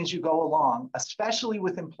counting as you go along, especially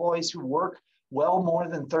with employees who work well more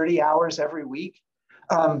than 30 hours every week,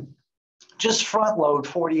 just front load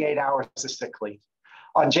 48 hours of sick leave.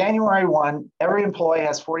 On January 1, every employee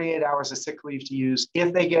has 48 hours of sick leave to use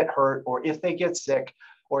if they get hurt, or if they get sick,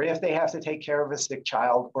 or if they have to take care of a sick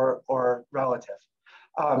child or relative.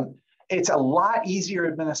 It's a lot easier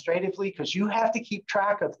administratively because you have to keep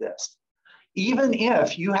track of this. Even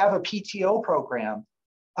if you have a PTO program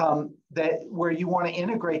where you want to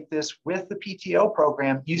integrate this with the PTO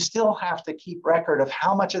program, you still have to keep record of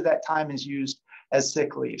how much of that time is used as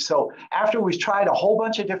sick leave. So after we've tried a whole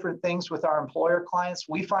bunch of different things with our employer clients,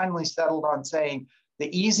 we finally settled on saying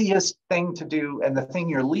the easiest thing to do and the thing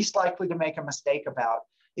you're least likely to make a mistake about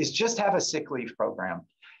is just have a sick leave program.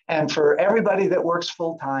 And for everybody that works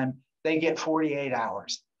full-time, they get 48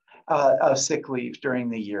 hours of sick leave during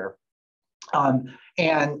the year. I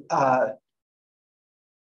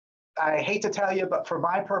hate to tell you, but for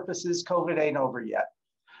my purposes, COVID ain't over yet.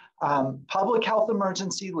 Public health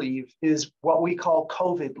emergency leave is what we call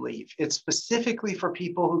COVID leave. It's specifically for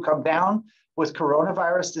people who come down with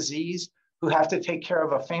coronavirus disease, who have to take care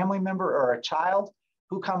of a family member or a child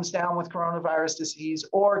who comes down with coronavirus disease,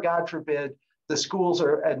 or God forbid, the schools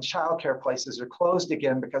and childcare places are closed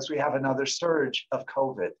again because we have another surge of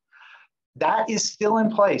COVID. That is still in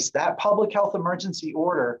place. That public health emergency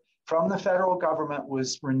order from the federal government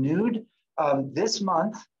was renewed this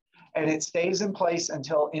month, and it stays in place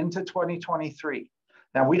until into 2023.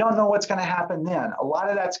 Now, we don't know what's going to happen then. A lot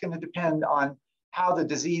of that's going to depend on how the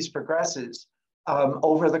disease progresses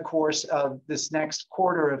over the course of this next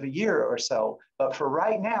quarter of a year or so. But for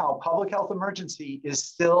right now, public health emergency is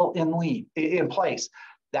still in place.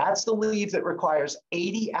 That's the leave that requires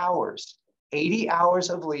 80 hours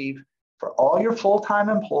of leave for all your full-time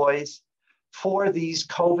employees for these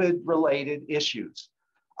COVID-related issues.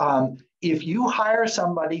 If you hire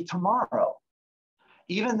somebody tomorrow,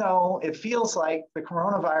 even though it feels like the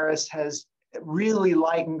coronavirus has really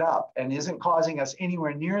lightened up and isn't causing us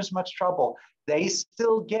anywhere near as much trouble, they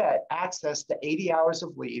still get access to 80 hours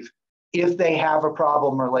of leave if they have a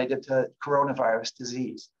problem related to coronavirus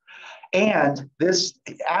disease. And this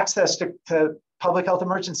access to public health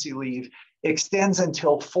emergency leave extends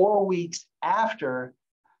until 4 weeks after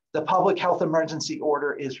the public health emergency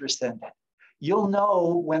order is rescinded. You'll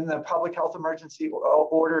know when the public health emergency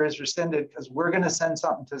order is rescinded because we're going to send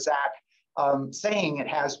something to Zach saying it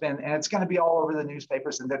has been, and it's going to be all over the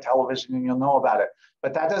newspapers and the television, and you'll know about it.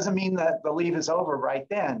 But that doesn't mean that the leave is over right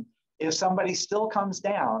then. If somebody still comes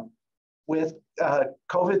down with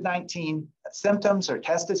COVID-19 symptoms or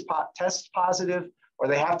tests positive, or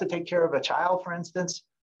they have to take care of a child, for instance,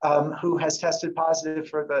 who has tested positive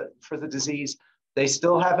for the disease, they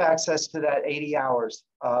still have access to that 80 hours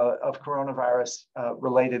of coronavirus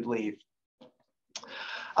related leave.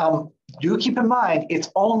 Do keep in mind, it's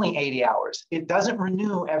only 80 hours. It doesn't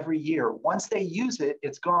renew every year. Once they use it,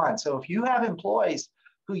 it's gone. So if you have employees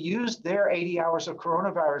who used their 80 hours of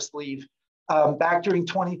coronavirus leave back during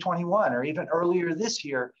 2021 or even earlier this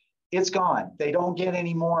year, it's gone. They don't get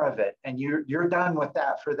any more of it. And you're done with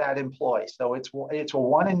that for that employee. So it's a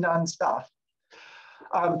one and done stuff.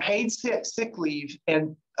 Paid sick leave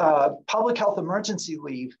and public health emergency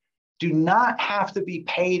leave do not have to be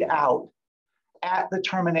paid out at the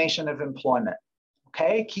termination of employment.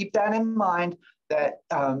 Okay, keep that in mind that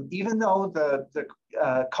even though the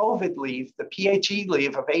COVID leave, the PHE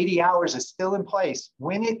leave of 80 hours is still in place,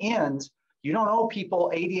 when it ends, you don't owe people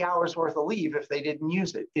 80 hours worth of leave if they didn't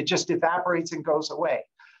use it. It just evaporates and goes away.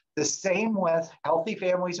 The same with Healthy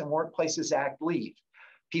Families and Workplaces Act leave.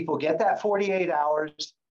 People get that 48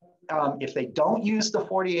 hours. If they don't use the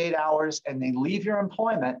 48 hours and they leave your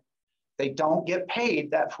employment, they don't get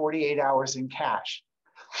paid that 48 hours in cash.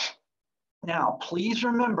 Now, please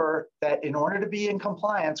remember that in order to be in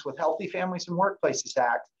compliance with Healthy Families and Workplaces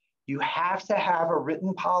Act, you have to have a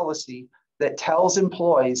written policy that tells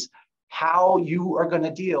employees how you are going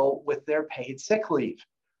to deal with their paid sick leave.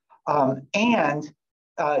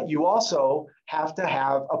 You also have to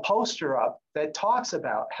have a poster up that talks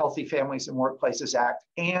about Healthy Families and Workplaces Act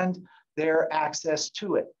and their access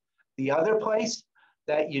to it. The other place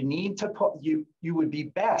that you need to put, you would be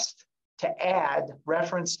best to add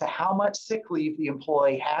reference to how much sick leave the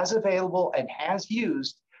employee has available and has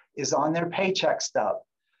used is on their paycheck stub.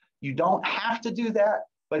 You don't have to do that,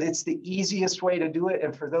 but it's the easiest way to do it.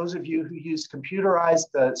 And for those of you who use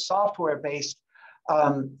computerized, software-based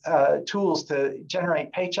tools to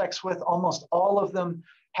generate paychecks with, almost all of them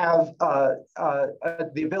have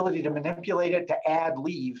the ability to manipulate it to add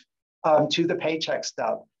leave to the paycheck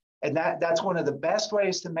stub. And that's one of the best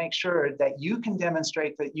ways to make sure that you can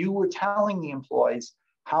demonstrate that you were telling the employees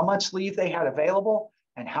how much leave they had available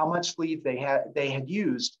and how much leave they had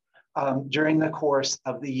used during the course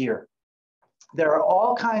of the year. There are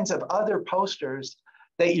all kinds of other posters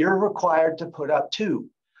that you're required to put up too.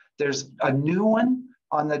 There's a new one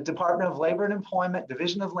on the Department of Labor and Employment,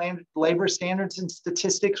 Division of Labor Standards and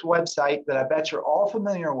Statistics website that I bet you're all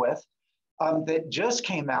familiar with, that just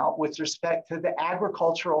came out with respect to the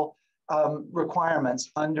agricultural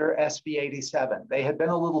requirements under SB 87. They had been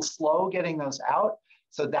a little slow getting those out,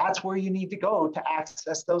 so that's where you need to go to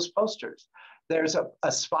access those posters. There's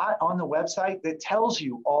a spot on the website that tells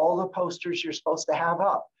you all the posters you're supposed to have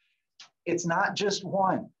up. It's not just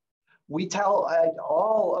one. We tell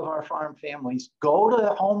all of our farm families, go to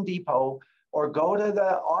the Home Depot or go to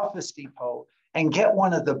the Office Depot and get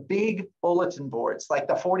one of the big bulletin boards, like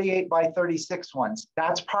the 48 by 36 ones.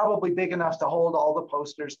 That's probably big enough to hold all the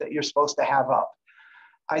posters that you're supposed to have up.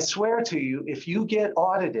 I swear to you, if you get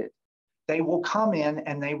audited, they will come in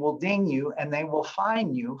and they will ding you and they will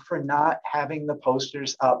fine you for not having the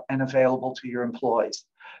posters up and available to your employees.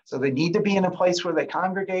 So they need to be in a place where they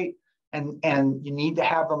congregate, and you need to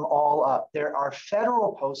have them all up. There are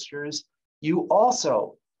federal posters you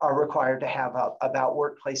also are required to have up about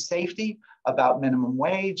workplace safety, about minimum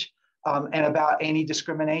wage, and about any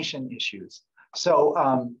discrimination issues.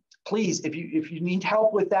 So please, if you need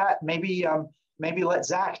help with that, maybe let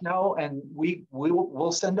Zach know, and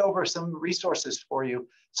we'll send over some resources for you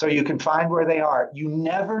so you can find where they are. You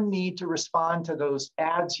never need to respond to those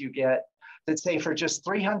ads you get that say for just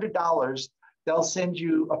 $300, they'll send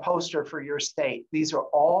you a poster for your state. These are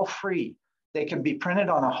all free. They can be printed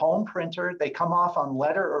on a home printer. They come off on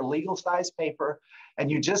letter or legal size paper.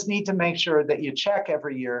 And you just need to make sure that you check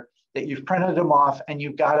every year that you've printed them off and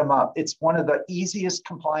you've got them up. It's one of the easiest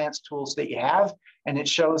compliance tools that you have. And it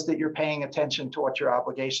shows that you're paying attention to what your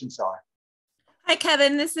obligations are. Hi,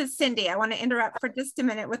 Kevin. This is Cindy. I want to interrupt for just a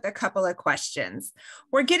minute with a couple of questions.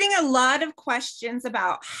 We're getting a lot of questions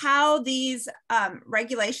about how these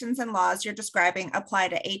regulations and laws you're describing apply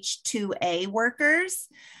to H-2A workers.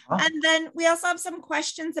 And then we also have some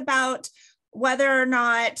questions about whether or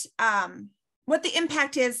not, what the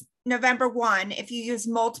impact is November 1 if you use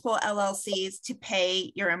multiple LLCs to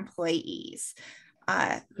pay your employees.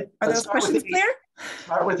 Are those questions clear?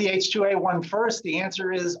 Start with the H-2A one first. The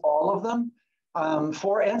answer is all of them.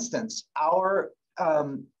 For instance, our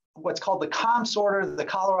what's called the COMS order, the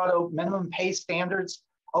Colorado Minimum Pay Standards,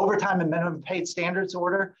 Overtime and Minimum Paid Standards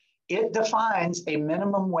Order, it defines a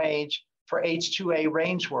minimum wage for H-2A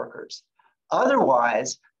range workers.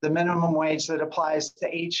 Otherwise, the minimum wage that applies to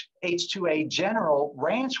H-2A general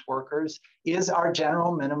ranch workers is our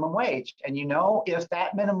general minimum wage. And you know, if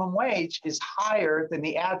that minimum wage is higher than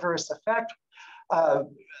the adverse effect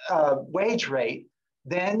wage rate,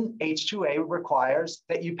 then H-2A requires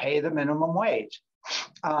that you pay the minimum wage.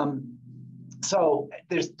 So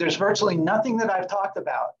there's virtually nothing that I've talked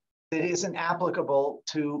about that isn't applicable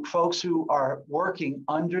to folks who are working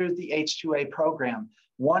under the H-2A program.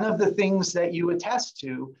 One of the things that you attest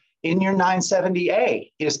to in your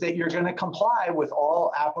 970A is that you're going to comply with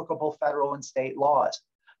all applicable federal and state laws.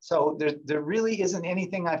 So there really isn't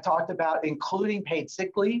anything I've talked about, including paid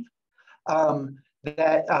sick leave,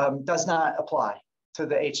 that does not apply to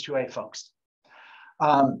the H-2A folks.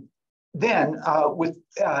 Ask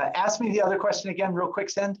me the other question again real quick,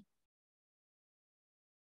 Send.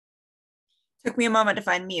 Took me a moment to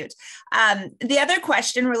find mute. The other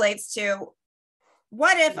question relates to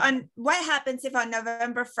what happens if on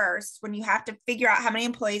November 1st, when you have to figure out how many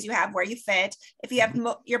employees you have, where you fit, if you have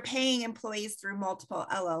you're paying employees through multiple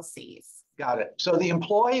LLCs. Got it. So the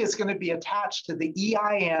employee is going to be attached to the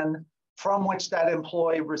EIN from which that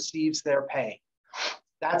employee receives their pay.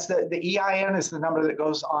 That's the EIN is the number that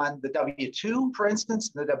goes on the W-2, for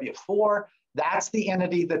instance, the W-4. That's the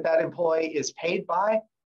entity that employee is paid by.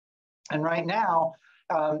 And right now,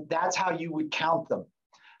 that's how you would count them.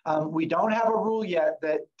 We don't have a rule yet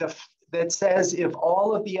that says if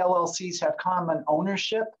all of the LLCs have common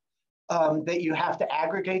ownership, that you have to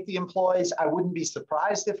aggregate the employees. I wouldn't be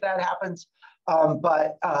surprised if that happens.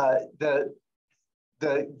 But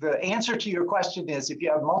the answer to your question is if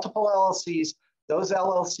you have multiple LLCs, those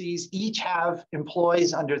LLCs each have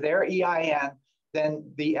employees under their EIN, then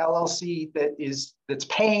the LLC that's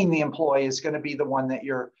paying the employee is going to be the one that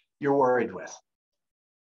you're worried with.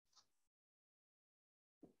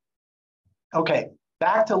 Okay,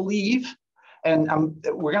 back to leave. And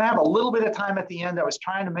we're going to have a little bit of time at the end. I was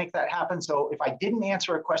trying to make that happen. So if I didn't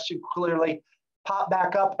answer a question clearly, pop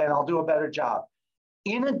back up and I'll do a better job.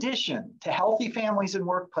 In addition to Healthy Families and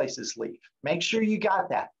Workplaces leave, make sure you got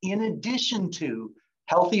that. In addition to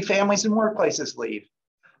Healthy Families and Workplaces leave,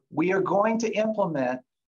 we are going to implement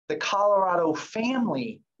the Colorado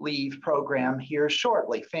Family Leave program here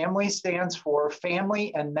shortly. Family stands for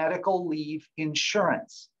Family and Medical Leave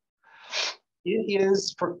Insurance. It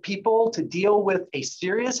is for people to deal with a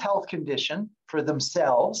serious health condition for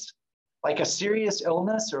themselves, like a serious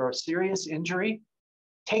illness or a serious injury,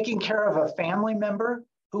 taking care of a family member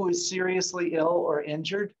who is seriously ill or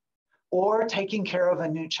injured, or taking care of a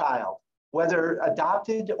new child, whether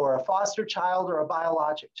adopted or a foster child or a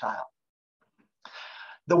biologic child.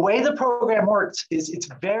 The way the program works is it's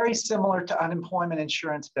very similar to unemployment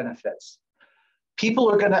insurance benefits.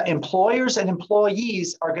 Employers and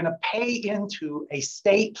employees are gonna pay into a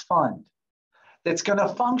state fund that's gonna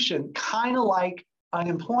function kind of like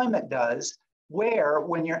unemployment does, where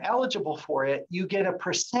when you're eligible for it, you get a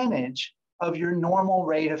percentage of your normal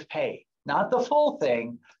rate of pay. Not the full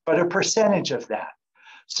thing, but a percentage of that.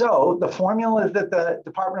 So the formula that the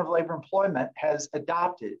Department of Labor and Employment has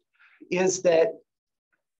adopted is that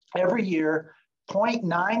every year,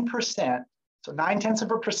 0.9%, so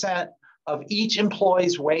 0.9% of each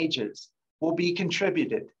employee's wages will be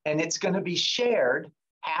contributed, and it's going to be shared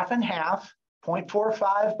half and half,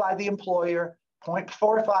 0.45 by the employer,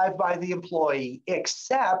 0.45 by the employee,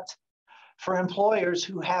 except for employers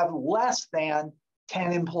who have less than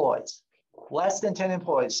 10 employees. Less than 10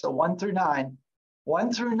 employees, so 1 through 9.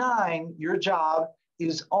 1 through 9, your job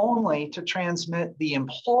is only to transmit the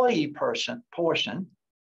employee portion,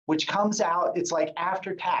 which comes out, it's like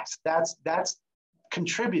after tax. That's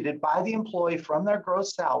contributed by the employee from their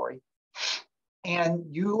gross salary, and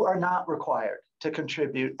you are not required to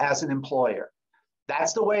contribute as an employer.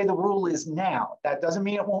 That's the way the rule is now. That doesn't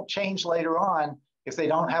mean it won't change later on if they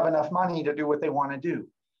don't have enough money to do what they want to do.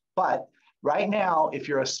 But right now, if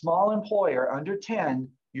you're a small employer under 10,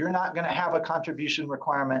 you're not going to have a contribution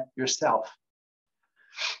requirement yourself.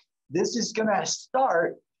 This is going to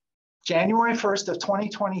start January 1st of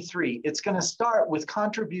 2023. It's going to start with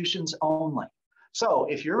contributions only. So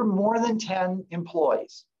if you're more than 10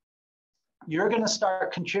 employees, you're going to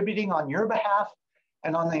start contributing on your behalf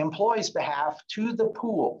and on the employee's behalf to the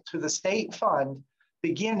pool, to the state fund,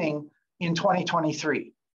 beginning in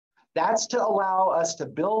 2023. That's to allow us to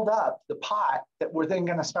build up the pot that we're then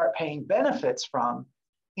going to start paying benefits from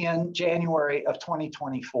in January of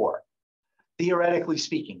 2024. Theoretically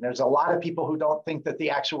speaking, there's a lot of people who don't think that the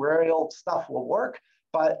actuarial stuff will work,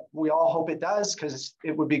 but we all hope it does, because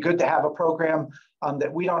it would be good to have a program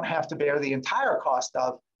that we don't have to bear the entire cost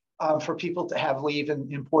of, for people to have leave in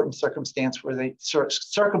important circumstances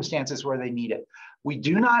where they need it. We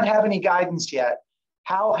do not have any guidance yet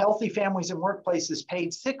how Healthy Families and Workplaces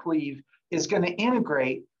paid sick leave is going to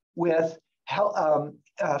integrate with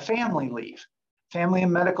family leave, family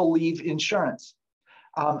and medical leave insurance.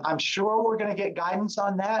 I'm sure we're going to get guidance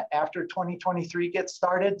on that after 2023 gets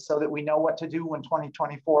started, so that we know what to do when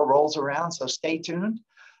 2024 rolls around. So stay tuned.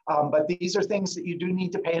 But these are things that you do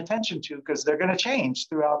need to pay attention to, because they're going to change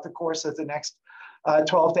throughout the course of the next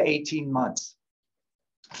 12 to 18 months.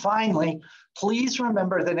 Finally, please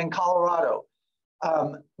remember that in Colorado,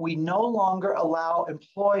 we no longer allow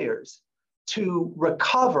employers to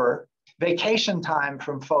recover vacation time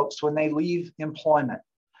from folks when they leave employment.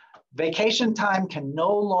 Vacation time can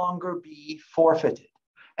no longer be forfeited.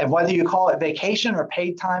 And whether you call it vacation or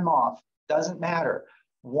paid time off, doesn't matter.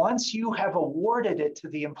 Once you have awarded it to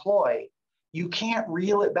the employee, you can't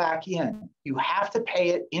reel it back in. You have to pay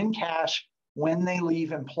it in cash when they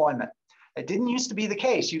leave employment. It didn't used to be the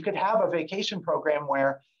case. You could have a vacation program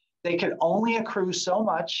where they could only accrue so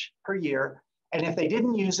much per year, and if they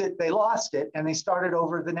didn't use it, they lost it, and they started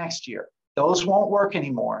over the next year. Those won't work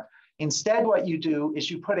anymore. Instead, what you do is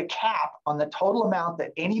you put a cap on the total amount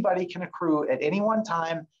that anybody can accrue at any one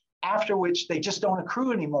time, after which they just don't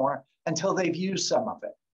accrue anymore until they've used some of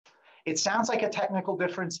it. It sounds like a technical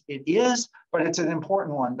difference. It is, but it's an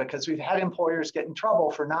important one, because we've had employers get in trouble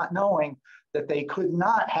for not knowing that they could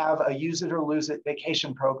not have a use it or lose it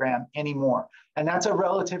vacation program anymore. And that's a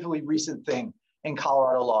relatively recent thing in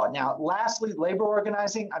Colorado law. Now, lastly, labor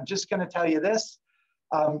organizing. I'm just going to tell you this.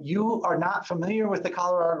 You are not familiar with the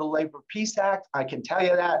Colorado Labor Peace Act. I can tell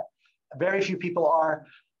you that. Very few people are.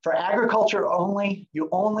 For agriculture only, you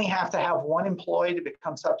only have to have one employee to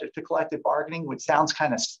become subject to collective bargaining, which sounds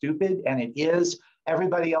kind of stupid, and it is.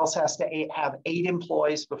 Everybody else has to have 8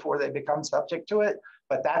 employees before they become subject to it,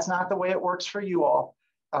 but that's not the way it works for you all.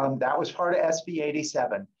 That was part of SB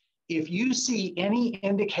 87. If you see any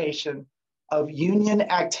indication of union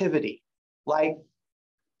activity, like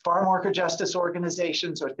farm worker justice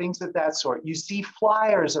organizations or things of that sort, you see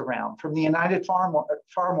flyers around from the United Farm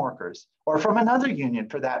Workers, or from another union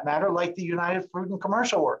for that matter, like the United Fruit and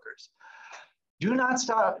Commercial Workers. Do not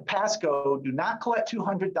pass go, do not collect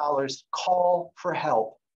 $200, call for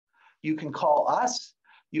help. You can call us,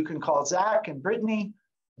 you can call Zach and Brittany.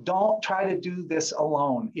 don't try to do this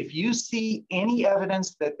alone. If you see any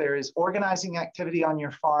evidence that there is organizing activity on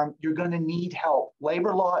your farm, you're going to need help.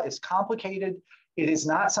 Labor law is complicated. It is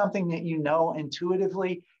not something that you know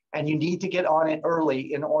intuitively, and you need to get on it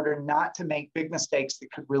early in order not to make big mistakes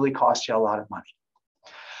that could really cost you a lot of money.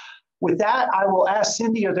 With that, I will ask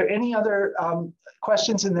Cindy, are there any other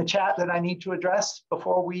questions in the chat that I need to address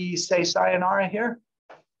before we say sayonara here?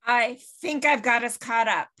 I think I've got us caught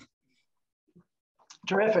up.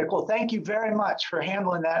 Terrific. Well, thank you very much for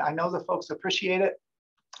handling that. I know the folks appreciate it.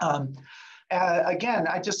 Again,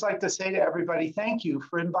 I'd just like to say to everybody, thank you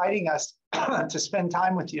for inviting us to spend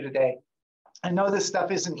time with you today. I know this stuff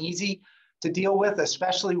isn't easy to deal with,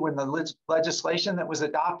 especially when the legislation that was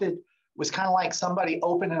adopted was kind of like somebody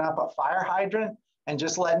opening up a fire hydrant and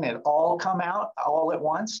just letting it all come out all at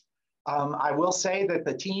once. I will say that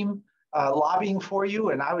the team lobbying for you,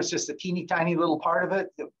 and I was just a teeny tiny little part of it,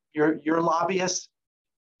 your lobbyists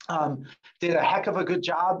did a heck of a good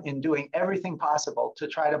job in doing everything possible to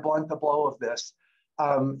try to blunt the blow of this.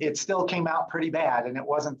 It still came out pretty bad, and it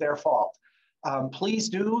wasn't their fault. Please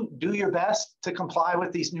do your best to comply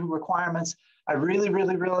with these new requirements. I really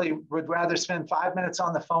would rather spend 5 minutes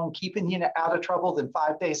on the phone keeping you out of trouble than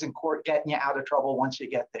 5 days in court getting you out of trouble once you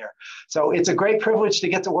get there. So it's a great privilege to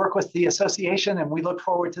get to work with the association, and we look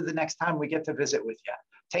forward to the next time we get to visit with you.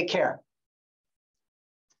 Take care.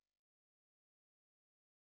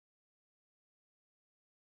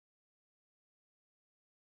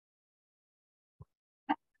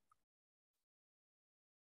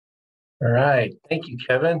 All right. Thank you,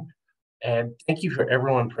 Kevin. And thank you for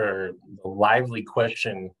everyone for the lively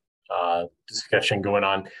question discussion going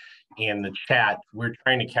on in the chat. We're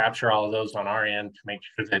trying to capture all of those on our end to make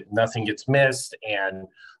sure that nothing gets missed. And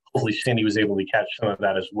hopefully Cindy was able to catch some of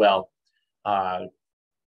that as well.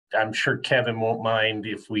 I'm sure Kevin won't mind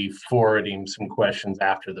if we forward him some questions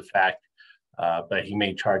after the fact, but he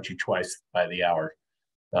may charge you twice by the hour.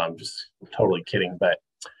 I'm just totally kidding, but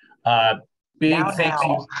big thank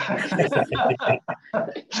you.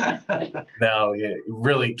 No, yeah,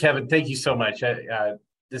 really, Kevin, thank you so much.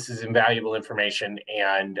 This is invaluable information,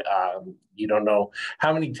 and you don't know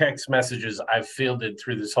how many text messages I've fielded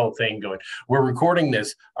through this whole thing going, we're recording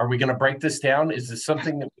this. Are we going to break this down? Is this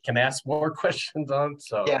something that we can ask more questions on?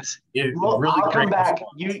 So yes, well, really I'll come back.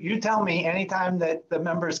 You tell me anytime that the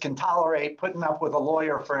members can tolerate putting up with a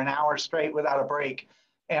lawyer for an hour straight without a break,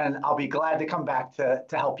 and I'll be glad to come back to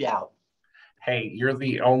help you out. Hey, you're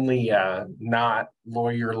the only not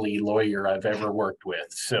lawyerly lawyer I've ever worked with.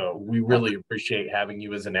 So we really appreciate having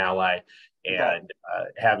you as an ally and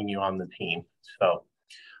having you on the team. So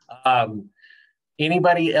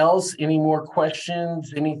anybody else, any more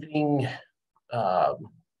questions, anything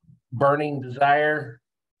burning desire?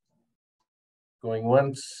 Going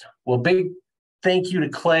once. Well, big thank you to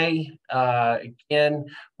Clay. Again,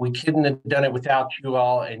 we couldn't have done it without you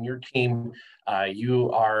all and your team.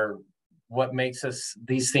 You are what makes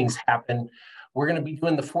these things happen. We're going to be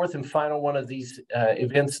doing the fourth and final one of these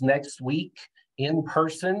events next week in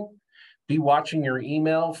person. Be watching your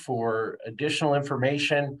email for additional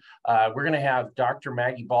information. We're going to have Dr.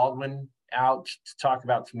 Maggie Baldwin out to talk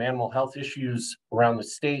about some animal health issues around the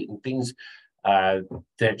state and things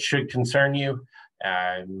that should concern you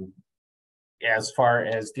as far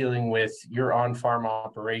as dealing with your on-farm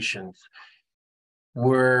operations.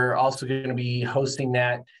 We're also going to be hosting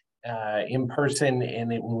that in person,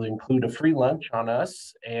 and it will include a free lunch on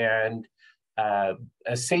us and a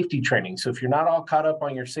safety training. So if you're not all caught up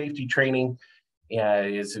on your safety training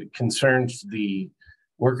as it concerns the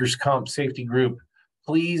workers' comp safety group,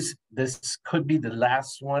 please, this could be the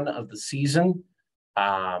last one of the season.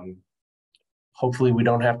 Hopefully we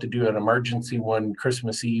don't have to do an emergency one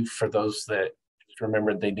Christmas Eve for those that just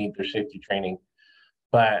remembered they need their safety training.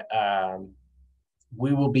 But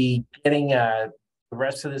we will be getting the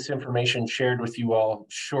rest of this information shared with you all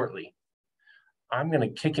shortly. I'm going to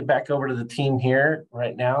kick it back over to the team here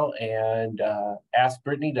right now and ask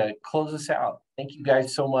Brittany to close us out. Thank you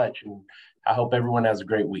guys so much, and I hope everyone has a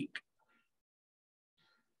great week.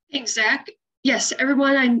 Thanks, Zach. Yes,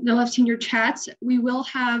 everyone, I know I've seen your chats. We will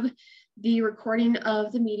have the recording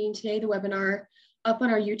of the meeting today, the webinar, up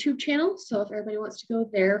on our YouTube channel. So if everybody wants to go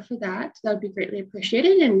there for that, that would be greatly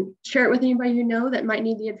appreciated, and share it with anybody you know that might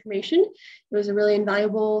need the information. It was a really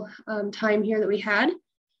invaluable time here that we had.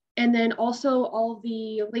 And then also all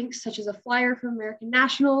the links, such as a flyer from American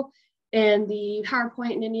National and the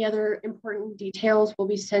PowerPoint and any other important details, will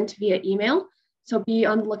be sent via email. So be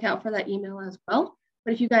on the lookout for that email as well.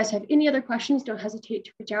 But if you guys have any other questions, don't hesitate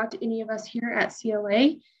to reach out to any of us here at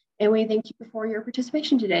CLA. And we thank you for your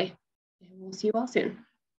participation today. And we'll see you all soon.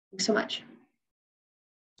 Thanks so much.